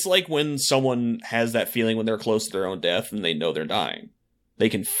 it's like when someone has that feeling when they're close to their own death and they know they're dying. They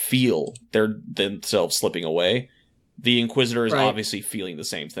can feel themselves slipping away. The Inquisitor is Right. obviously feeling the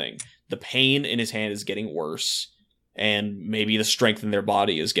same thing. The pain in his hand is getting worse, and maybe the strength in their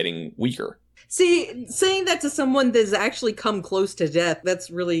body is getting weaker. See, saying that to someone that's actually come close to death, that's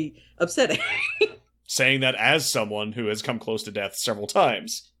really upsetting. Saying that as someone who has come close to death several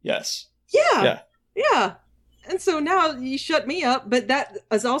times. Yes. Yeah. And so now you shut me up, but that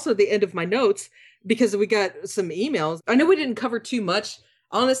is also the end of my notes because we got some emails. I know we didn't cover too much.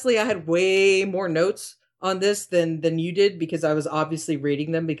 Honestly, I had way more notes on this than you did because I was obviously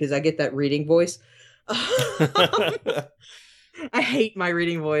reading them because I get that reading voice. I hate my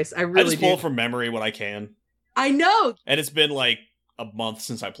reading voice. I really I just pull do. from memory what I can. I know. And it's been like a month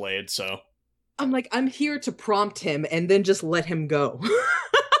since I played, so. I'm like, I'm here to prompt him and then just let him go.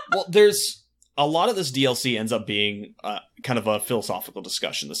 Well, there's a lot of this DLC ends up being kind of a philosophical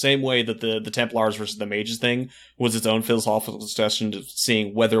discussion. The same way that the Templars versus the Mages thing was its own philosophical discussion to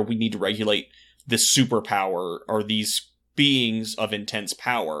seeing whether we need to regulate this superpower or these beings of intense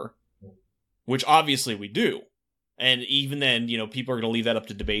power, which obviously we do. And even then, people are going to leave that up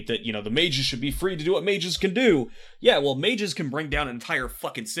to debate that, the mages should be free to do what mages can do. Yeah, well, mages can bring down an entire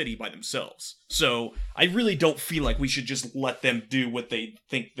fucking city by themselves. So I really don't feel like we should just let them do what they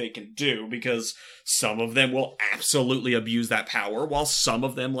think they can do, because some of them will absolutely abuse that power, while some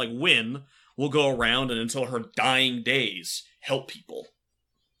of them, like Wynn, will go around and until her dying days help people.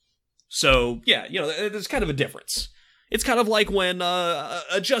 So, yeah, there's kind of a difference. It's kind of like when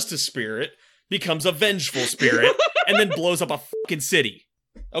a justice spirit becomes a vengeful spirit and then blows up a fucking city.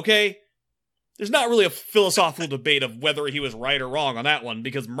 Okay? There's not really a philosophical debate of whether he was right or wrong on that one,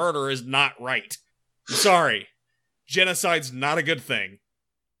 because murder is not right. I'm sorry. Genocide's not a good thing.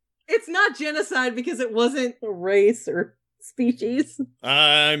 It's not genocide because it wasn't a race or species.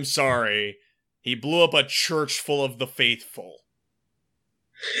 I'm sorry. He blew up a church full of the faithful.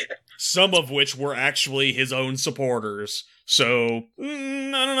 Some of which were actually his own supporters. So, I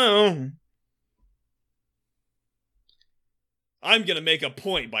don't know. I'm gonna make a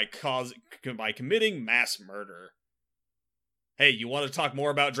point by committing mass murder. Hey, you want to talk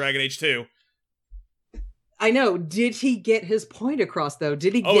more about Dragon Age 2? I know. Did he get his point across, though?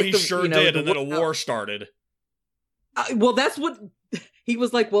 Did he get he sure did, and then a war out? started. Well, that's what... He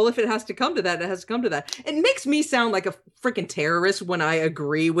was like, well, if it has to come to that, it has to come to that. It makes me sound like a freaking terrorist when I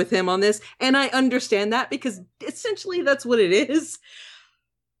agree with him on this, and I understand that, because essentially that's what it is.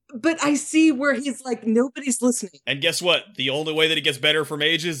 But I see where he's like, nobody's listening. And guess what? The only way that it gets better for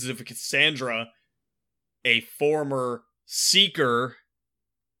mages is if Cassandra, a former Seeker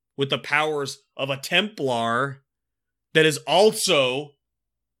with the powers of a Templar, that has also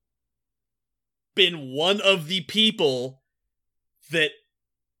been one of the people that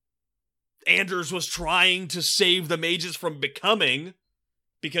Anders was trying to save the mages from becoming,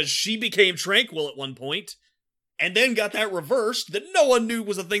 because she became tranquil at one point, and then got that reversed that no one knew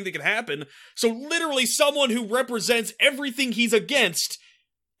was a thing that could happen. So literally someone who represents everything he's against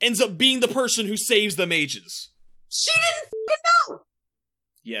ends up being the person who saves the mages. She didn't fucking know!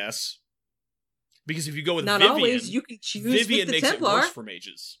 Yes. Because if you go with Not Vivian, always. You can choose Vivian with the makes Templar. it worse for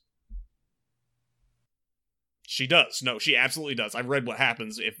mages. She does. No, she absolutely does. I've read what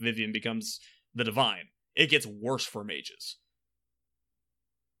happens if Vivian becomes the Divine. It gets worse for mages.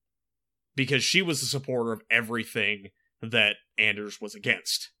 Because she was a supporter of everything that Anders was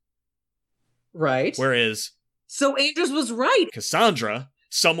against. Right. Whereas... So Anders was right. Cassandra,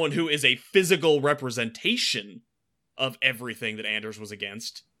 someone who is a physical representation of everything that Anders was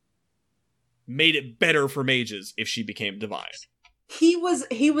against, made it better for mages if she became divine. He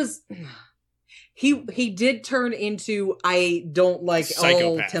did turn into, I don't like Psychopath.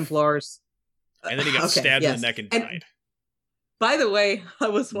 all Templars. And then he got stabbed in the neck and died. By the way, I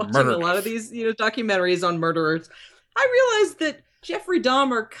was watching Murder a lot of these, documentaries on murderers. I realized that Jeffrey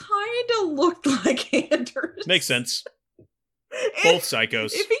Dahmer kind of looked like Anders. Makes sense. Both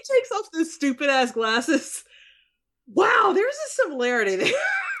psychos. If he takes off those stupid ass glasses, wow, there's a similarity there.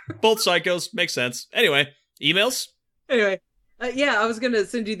 Both psychos. Makes sense. Anyway, emails? Anyway, I was going to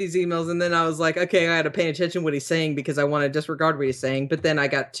send you these emails, and then I was like, okay, I got to pay attention to what he's saying because I want to disregard what he's saying, but then I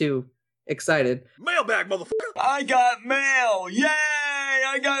got too excited. Mailbag, motherfucker! I got mail! Yay!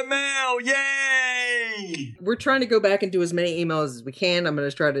 I got mail! Yay! We're trying to go back and do as many emails as we can. I'm going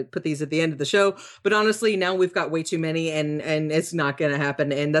to try to put these at the end of the show, but honestly, now we've got way too many, and it's not going to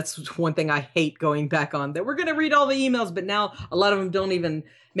happen, and that's one thing I hate going back on, that we're going to read all the emails, but now a lot of them don't even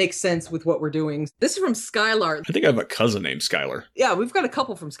make sense with what we're doing. This is from Skylar. I think I have a cousin named Skylar. Yeah, we've got a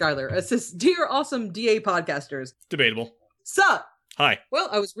couple from Skylar. It says, Dear awesome DA podcasters. Debatable. Sup? Hi. Well,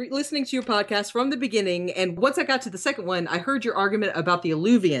 I was listening to your podcast from the beginning, and once I got to the second one, I heard your argument about the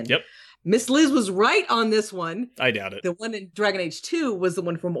Alluvian. Yep. Miss Liz was right on this one. I doubt it. The one in Dragon Age 2 was the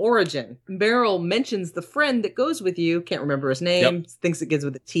one from Origin. Beryl mentions the friend that goes with you. Can't remember his name. Thinks it begins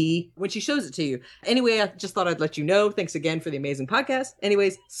with a T when she shows it to you. Anyway, I just thought I'd let you know. Thanks again for the amazing podcast.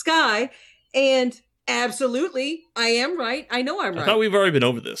 Anyways, Sky. And absolutely, I am right. I know I'm right. I thought we've already been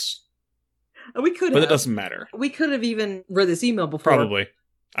over this. We could have. But it doesn't matter. We could have even read this email before. Probably.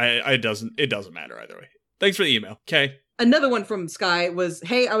 It doesn't matter either way. Thanks for the email. Okay. Another one from Sky was,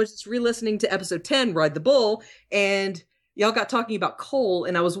 hey, I was just re-listening to episode 10, Ride the Bull, and y'all got talking about coal,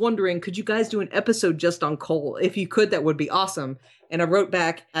 and I was wondering, could you guys do an episode just on coal? If you could, that would be awesome. And I wrote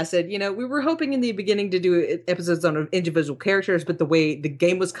back, I said, we were hoping in the beginning to do episodes on individual characters, but the way the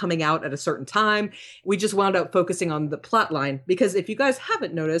game was coming out at a certain time, we just wound up focusing on the plot line. Because if you guys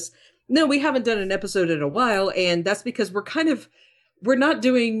haven't noticed, no, we haven't done an episode in a while, and that's because we're not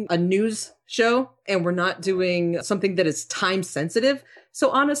doing a news show, and we're not doing something that is time sensitive.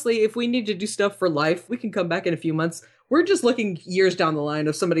 So honestly, if we need to do stuff for life, we can come back in a few months. We're just looking years down the line.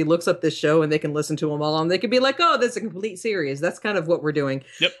 If somebody looks up this show and they can listen to them all, and they can be like, oh, that's a complete series. That's kind of what we're doing.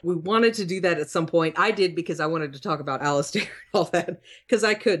 Yep. We wanted to do that at some point. I did because I wanted to talk about Alistair and all that, because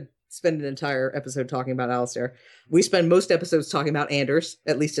I could spend an entire episode talking about Alistair. We spend most episodes talking about Anders,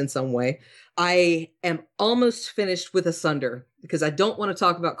 at least in some way. I am almost finished with Asunder because I don't want to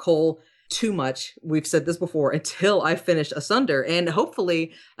talk about Cole too much. We've said this before, until I finish Asunder, and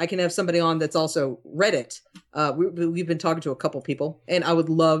hopefully I can have somebody on that's also read it. We've been talking to a couple people, and I would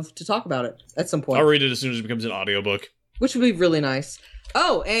love to talk about it at some point. I'll read it as soon as it becomes an audiobook, which would be really nice.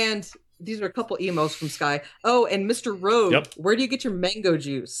 Oh, and these are a couple emails from Sky. Oh, and Mr. Road, Where do you get your mango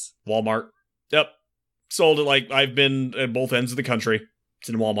juice? Walmart. Yep. Sold it I've been at both ends of the country. It's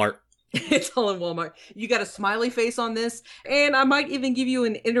in Walmart. It's all in Walmart. You got a smiley face on this, and I might even give you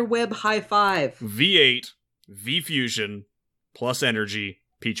an interweb high five. V8, V-Fusion, plus energy,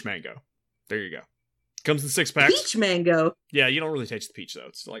 peach mango. There you go. Comes in 6-packs. Peach mango? Yeah, you don't really taste the peach, though.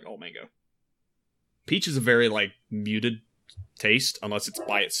 It's all mango. Peach is a very, muted taste, unless it's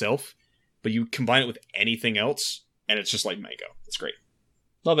by itself. But you combine it with anything else, and it's just like mango. It's great.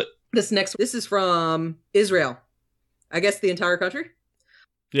 Love it. This is from Israel. I guess the entire country?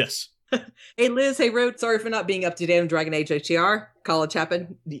 Yes. Hey Liz, hey Road, sorry for not being up to date on Dragon Age OTR. College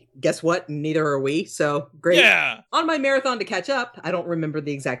happened. Guess what? Neither are we, so great. Yeah! On my marathon to catch up, I don't remember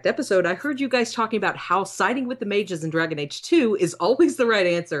the exact episode, I heard you guys talking about how siding with the mages in Dragon Age 2 is always the right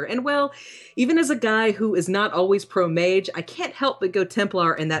answer. And well, even as a guy who is not always pro-mage, I can't help but go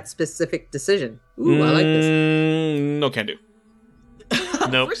Templar in that specific decision. Ooh, I like this. No can do.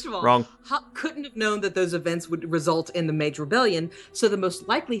 Nope, First of all, wrong. Hawk couldn't have known that those events would result in the Mage Rebellion, so the most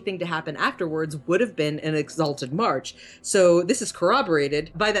likely thing to happen afterwards would have been an Exalted March. So this is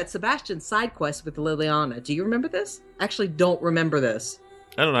corroborated by that Sebastian side quest with Liliana. Do you remember this? Actually, don't remember this.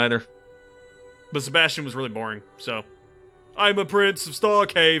 I don't either. But Sebastian was really boring, so... I'm a prince of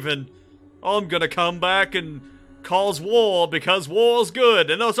Starhaven. I'm gonna come back and cause war because war's good,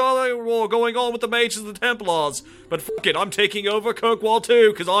 and there's other war going on with the Mages and the Templars. But fuck it, I'm taking over Kirkwall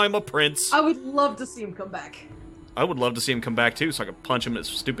too, because I'm a prince. I would love to see him come back. I would love to see him come back too, so I could punch him in his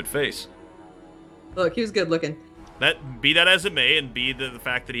stupid face. Look, he was good looking. Be that as it may, and be the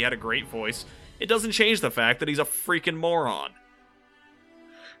fact that he had a great voice, it doesn't change the fact that he's a freaking moron.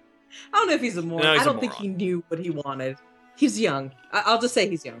 I don't know if he's a moron. No, I don't think he knew what he wanted. He's young. I'll just say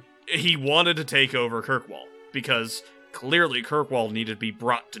he's young. He wanted to take over Kirkwall, because clearly Kirkwall needed to be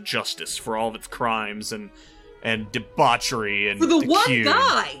brought to justice for all of its crimes and debauchery and for the one decune.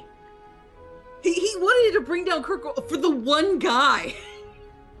 guy. He wanted to bring down Kirkwall for the one guy.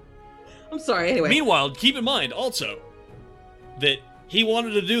 I'm sorry. Anyway. Meanwhile, keep in mind also that he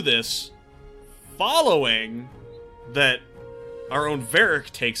wanted to do this following that our own Varric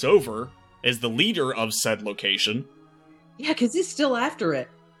takes over as the leader of said location. Yeah, because he's still after it.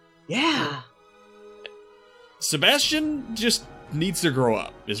 Yeah. Sebastian just needs to grow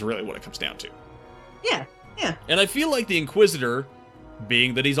up, is really what it comes down to. Yeah. And I feel like the Inquisitor,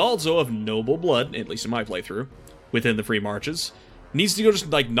 being that he's also of noble blood, at least in my playthrough, within the Free Marches, needs to go just,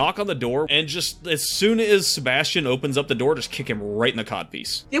 knock on the door, and just, as soon as Sebastian opens up the door, just kick him right in the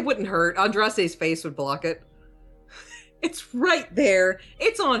codpiece. It wouldn't hurt. Andraste's face would block it. It's right there.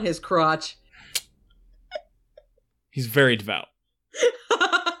 It's on his crotch. He's very devout.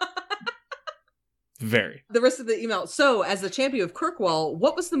 Very. The rest of the email. So, as the champion of Kirkwall,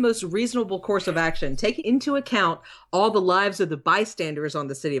 what was the most reasonable course of action, taking into account all the lives of the bystanders on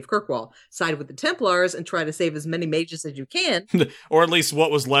the city of Kirkwall? Side with the Templars and try to save as many mages as you can. Or at least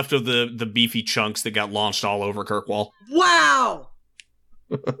what was left of the beefy chunks that got launched all over Kirkwall. Wow!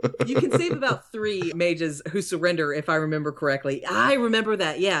 You can save about 3 mages who surrender, if I remember correctly. I remember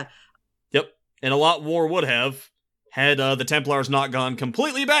that, yeah. And a lot more would have had the Templars not gone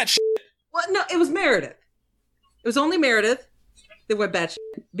completely batshit. Well, no, it was Meredith. It was only Meredith that went batshit.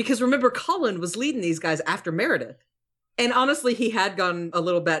 Because remember, Colin was leading these guys after Meredith. And honestly, he had gone a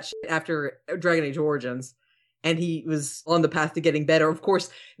little batshit after Dragon Age Origins. And he was on the path to getting better. Of course,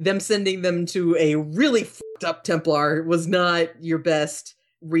 them sending them to a really fucked up Templar was not your best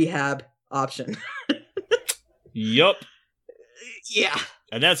rehab option. Yup. Yeah.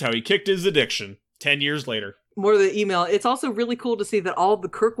 And that's how he kicked his addiction 10 years later. More of the email. It's also really cool to see that all the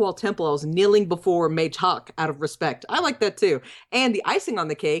Kirkwall Templars kneeling before Mage Hawk out of respect. I like that too. And the icing on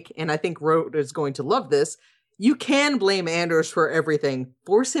the cake, and I think Rote is going to love this, you can blame Anders for everything.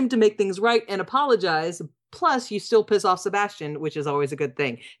 Force him to make things right and apologize. Plus, you still piss off Sebastian, which is always a good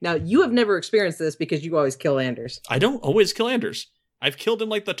thing. Now, you have never experienced this because you always kill Anders. I don't always kill Anders. I've killed him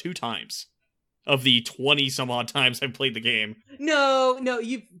like the 2 times of the 20-some-odd times I've played the game. No,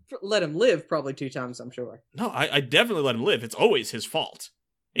 you've let him live probably 2 times, I'm sure. No, I definitely let him live. It's always his fault.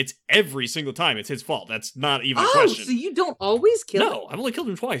 It's every single time it's his fault. That's not even a question. Oh, so you don't always kill him? No, I've only killed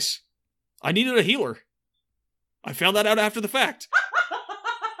him twice. I needed a healer. I found that out after the fact.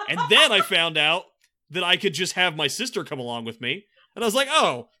 And then I found out that I could just have my sister come along with me. And I was like,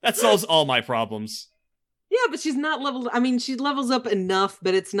 oh, that solves all my problems. Yeah, but she's not leveled. I mean, she levels up enough,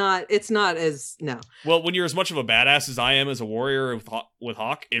 but it's not as, no. Well, when you're as much of a badass as I am as a warrior with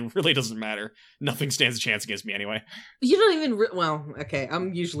Hawk, it really doesn't matter. Nothing stands a chance against me anyway. You don't even, well, okay,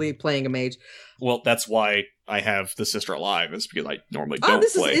 I'm usually playing a mage. Well, that's why I have the sister alive, is because I normally don't play. Oh,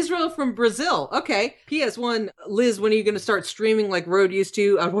 this is Israel from Brazil. Okay. PS1, Liz, when are you going to start streaming like Road used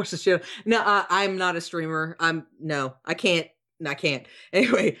to? I watched the show. No, I'm not a streamer. I can't.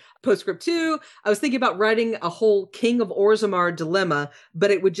 Anyway, postscript 2, I was thinking about writing a whole King of Orzammar dilemma,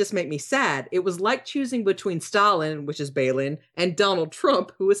 but it would just make me sad. It was like choosing between Stalin, which is Balin, and Donald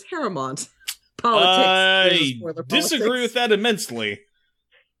Trump, who is Harriman. I disagree with that immensely.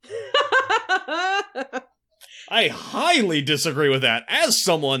 I highly disagree with that. As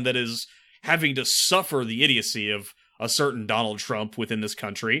someone that is having to suffer the idiocy of a certain Donald Trump within this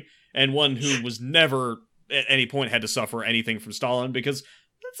country, and one who was never at any point had to suffer anything from Stalin, because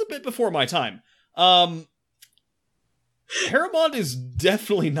that's a bit before my time. Harriman is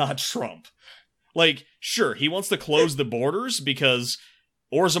definitely not Trump. Like, sure, he wants to close the borders because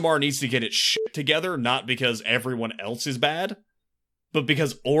Orzammar needs to get its shit together, not because everyone else is bad, but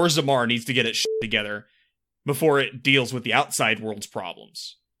because Orzammar needs to get its shit together before it deals with the outside world's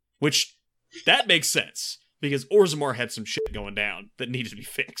problems. Which, that makes sense. Because Orzammar had some shit going down that needed to be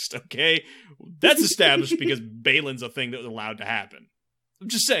fixed, okay? That's established because Balin's a thing that was allowed to happen. I'm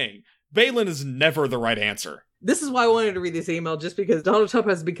just saying, Balin is never the right answer. This is why I wanted to read this email, just because Donald Trump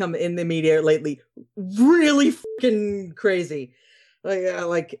has become in the media lately really fucking crazy.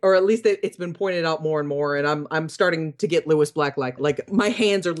 Or at least it's been pointed out more and more, and I'm starting to get Lewis Black like my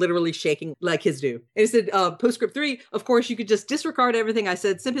hands are literally shaking like his do. And it said, postscript 3, of course you could just disregard everything I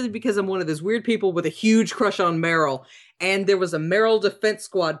said simply because I'm one of those weird people with a huge crush on Meryl, and there was a Meryl Defense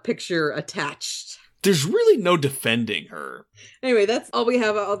Squad picture attached. There's really no defending her. Anyway, that's all we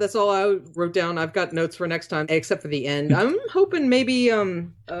have. That's all I wrote down. I've got notes for next time, except for the end. I'm hoping maybe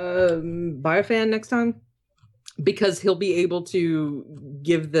Biofan next time, because he'll be able to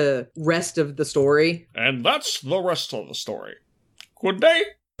give the rest of the story. And that's the rest of the story. Good day.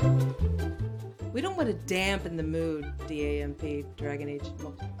 We don't want to dampen the mood, DAMP, Dragon Age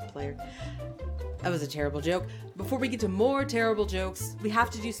multiplayer. That was a terrible joke. Before we get to more terrible jokes, we have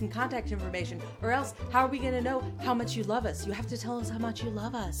to do some contact information, or else how are we going to know how much you love us? You have to tell us how much you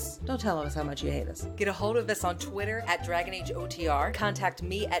love us. Don't tell us how much you hate us. Get a hold of us on Twitter at Dragon Age OTR. Contact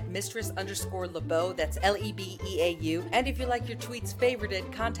me at mistress_LeBeau, that's LEBEAU. And if you like your tweets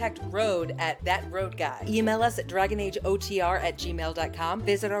favorited, contact Road at That Road Guy. Email us at dragonageotr@gmail.com.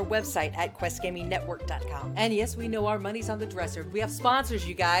 Visit our website at questgamingnetwork.com. And yes, we know our money's on the dresser. We have sponsors,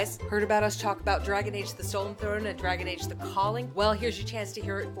 you guys. Heard about us talk about Dragon Age The Stolen Throne and Dragon Age The Calling? Well, here's your chance to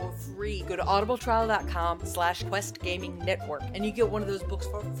hear it for free. Go to audibletrial.com/questgamingnetwork and you get one of those books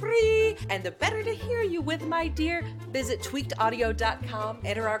for free. And the better to hear you with, my dear, visit tweakedaudio.com,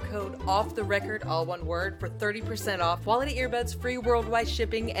 enter our code OFFTHERECORD, all one word, for 30% off, quality earbuds, free worldwide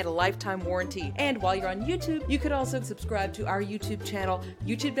shipping, and a lifetime warranty. And while you're on YouTube, you could also subscribe to our YouTube channel,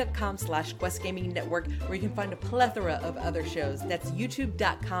 youtube.com/questgamingnetwork, where you can find a plethora of other shows. That's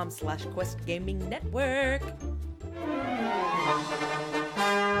youtube.com/questgamingnetwork.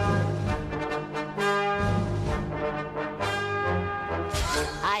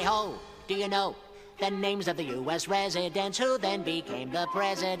 Hi-ho, do you know the names of the U.S. residents who then became the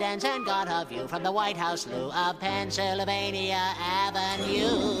presidents and got a view from the White House Lou of Pennsylvania Avenue?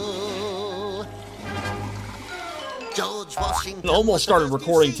 George Washington. I almost started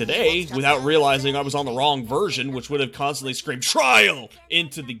recording today without realizing I was on the wrong version, which would have constantly screamed trial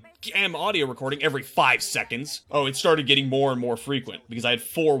into the damn audio recording every 5 seconds. Oh, it started getting more and more frequent because I had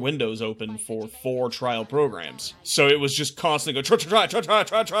 4 windows open for 4 trial programs. So it was just constantly go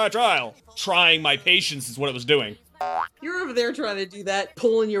trial. Trying my patience is what it was doing. You're over there trying to do that,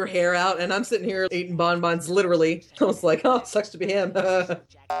 pulling your hair out, and I'm sitting here eating bonbons, literally. I was like, oh, sucks to be him.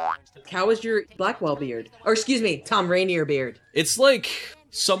 How is your Blackwell beard? Or excuse me, Tom Rainier beard. It's like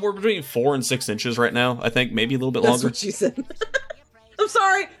somewhere between 4 and 6 inches right now, I think. Maybe a little bit longer. That's what she said. I'm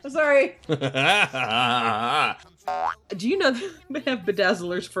sorry. Do you know they have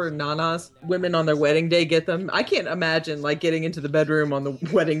bedazzlers for nanas? Women on their wedding day get them. I can't imagine, like, getting into the bedroom on the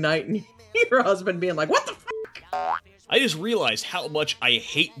wedding night and your husband being like, what the fuck? I just realized how much I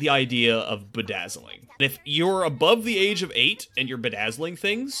hate the idea of bedazzling. If you're above the age of 8 and you're bedazzling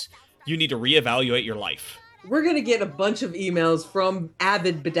things, you need to reevaluate your life. We're gonna get a bunch of emails from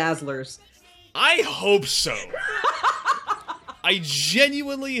avid bedazzlers. I hope so. I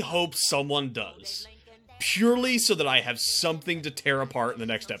genuinely hope someone does. Purely so that I have something to tear apart in the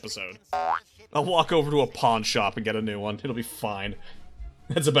next episode. I'll walk over to a pawn shop and get a new one. It'll be fine.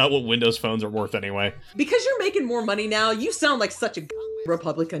 That's about what Windows phones are worth anyway. Because you're making more money now, you sound like such a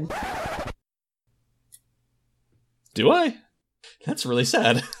Republican. Do I? That's really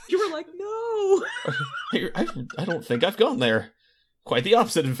sad. You were like, no. I don't think I've gone there. Quite the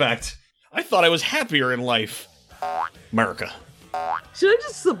opposite, in fact. I thought I was happier in life. America. Should I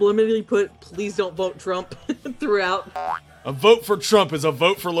just subliminally put, please don't vote Trump throughout? A vote for Trump is a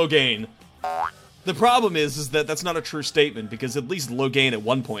vote for Logain. The problem is that that's not a true statement, because at least Logain at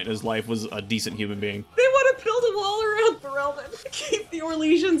one point in his life was a decent human being. They want to build a wall around Ferelden to keep the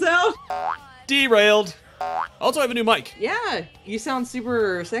Orlesians out. Derailed. Also, I have a new mic. Yeah, you sound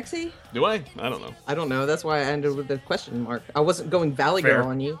super sexy. Do I? I don't know. I don't know, that's why I ended with the question mark. I wasn't going Valley Fair. Girl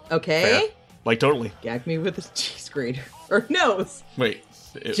on you. Okay? Fair. Like, totally. Gag me with a cheese grater. Or no, Wait.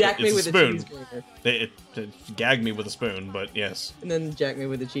 jack me it's with a a spoon. cheese grater. It gagged me with a spoon, but yes. And then jack me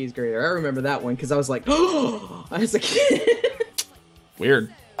with a cheese grater. I remember that one because I was like, oh, I was a kid.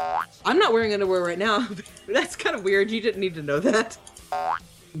 Weird. I'm not wearing underwear right now. That's kind of weird. You didn't need to know that.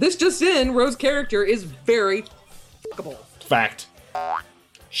 This just in, Rose's character is very fuckable. Fact.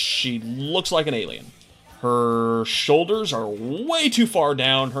 She looks like an alien. Her shoulders are way too far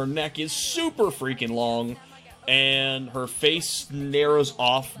down, her neck is super freaking long, and her face narrows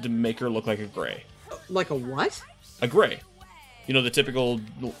off to make her look like a gray. Like a what? A gray. You know, the typical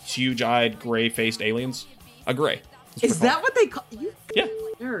huge-eyed, gray-faced aliens? A gray. Is that what they call you? Yeah.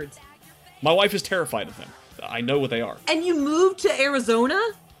 Nerds. My wife is terrified of them. I know what they are. And you moved to Arizona?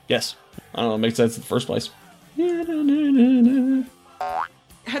 Yes. I don't know, it makes sense in the first place.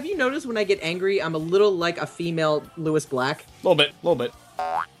 Have you noticed when I get angry, I'm a little like a female Lewis Black? Little bit.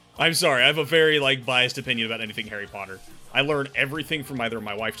 I'm sorry, I have a very, biased opinion about anything Harry Potter. I learn everything from either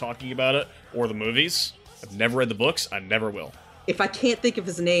my wife talking about it or the movies. I've never read the books, I never will. If I can't think of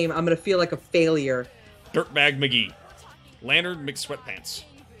his name, I'm gonna feel like a failure. Dirtbag McGee. Leonard McSweatpants.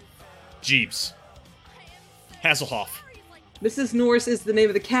 Jeeves. Hasselhoff. Mrs. Norris is the name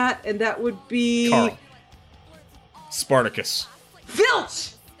of the cat, and that would be... Carl. Spartacus.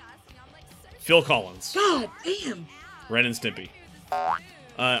 Filch! Phil Collins. God damn! Ren and Stimpy.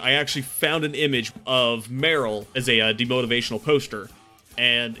 I actually found an image of Meryl as a demotivational poster,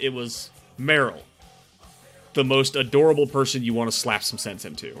 and it was Meryl, the most adorable person you want to slap some sense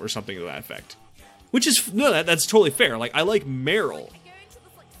into, or something to that effect. Which is, no, that's totally fair. I like Meryl.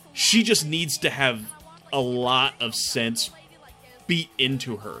 She just needs to have a lot of sense beat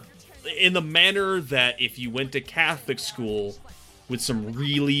into her. In the manner that if you went to Catholic school with some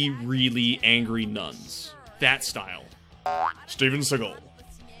really, really angry nuns. That style. Steven Seagal.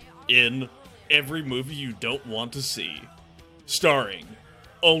 In every movie you don't want to see. Starring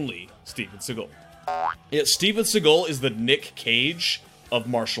only Steven Seagal. Yeah, Steven Seagal is the Nick Cage of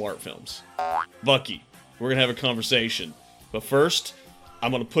martial art films. Bucky, we're gonna have a conversation. But first,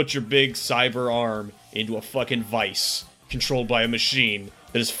 I'm gonna put your big cyber arm into a fucking vice controlled by a machine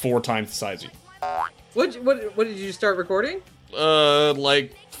that is 4 times the size of you. What did you start recording?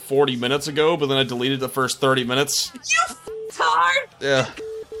 40 minutes ago, but then I deleted the first 30 minutes. You tard! Yeah.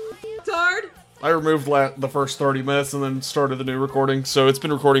 Tard! I removed the first 30 minutes and then started the new recording, so it's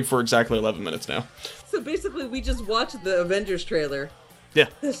been recording for exactly 11 minutes now. So basically, we just watched the Avengers trailer. Yeah.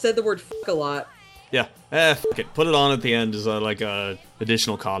 It said the word fuck a lot. Yeah. Fuck it. Put it on at the end as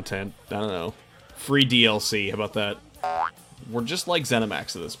additional content. I don't know. Free DLC. How about that? We're just like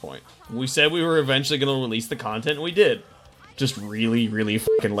ZeniMax at this point. We said we were eventually going to release the content, and we did. Just really, really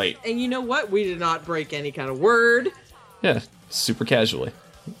fucking late. And you know what? We did not break any kind of word. Yeah, super casually.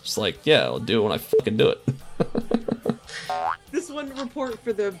 Just like, yeah, I'll do it when I fucking do it. This one report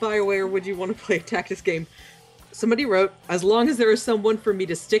for the BioWare Would You Want to Play a Tactics game. Somebody wrote, as long as there is someone for me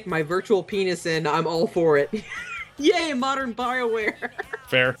to stick my virtual penis in, I'm all for it. Yay, modern BioWare.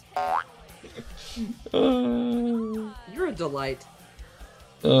 Fair. You're a delight.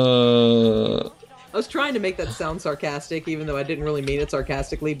 I was trying to make that sound sarcastic, even though I didn't really mean it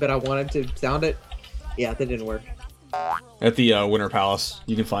sarcastically, but I wanted to sound it. Yeah, that didn't work. At the Winter Palace,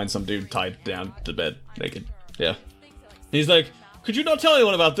 you can find some dude tied down to bed naked. Yeah. He's like, could you not tell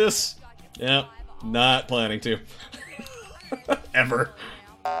anyone about this? Yeah, not planning to. Ever.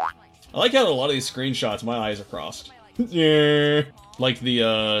 I like how a lot of these screenshots, my eyes are crossed. Yeah. Like the,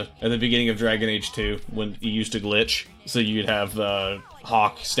 at the beginning of Dragon Age 2, when you used to glitch, so you'd have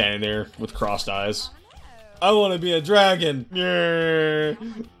Hawk standing there with crossed eyes. I want to be a dragon! Yeah.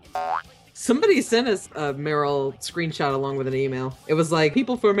 Somebody sent us a Meryl screenshot along with an email. It was like,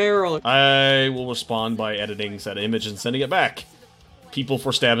 people for Meryl. I will respond by editing said image and sending it back. People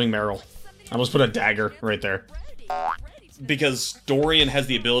for stabbing Meryl. I almost put a dagger right there. Because Dorian has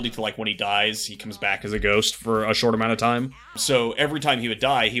the ability to, like, when he dies, he comes back as a ghost for a short amount of time. So every time he would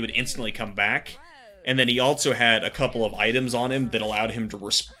die, he would instantly come back. And then he also had a couple of items on him that allowed him to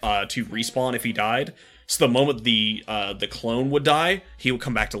respawn if he died. So the moment the clone would die, he would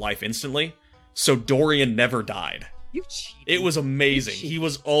come back to life instantly. So Dorian never died. You cheated. It was amazing. He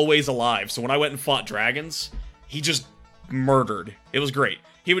was always alive. So when I went and fought dragons, he just murdered. It was great.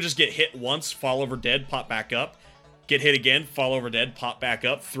 He would just get hit once, fall over dead, pop back up. Get hit again, fall over dead, pop back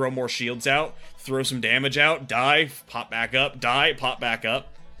up, throw more shields out, throw some damage out, die, pop back up, die, pop back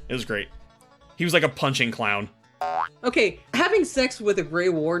up. It was great. He was like a punching clown. Okay, having sex with a Grey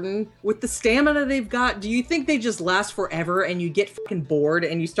Warden, with the stamina they've got, do you think they just last forever and you get fucking bored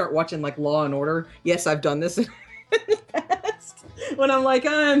and you start watching, like, Law and Order? Yes, I've done this in the past. When I'm like,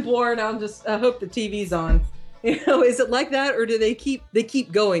 I'm bored, I hope the TV's on. You know, is it like that, or do they keep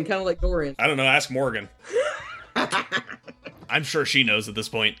going, kind of like Dorian? I don't know, ask Morgan. I'm sure she knows at this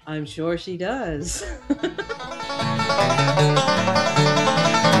point. I'm sure she does.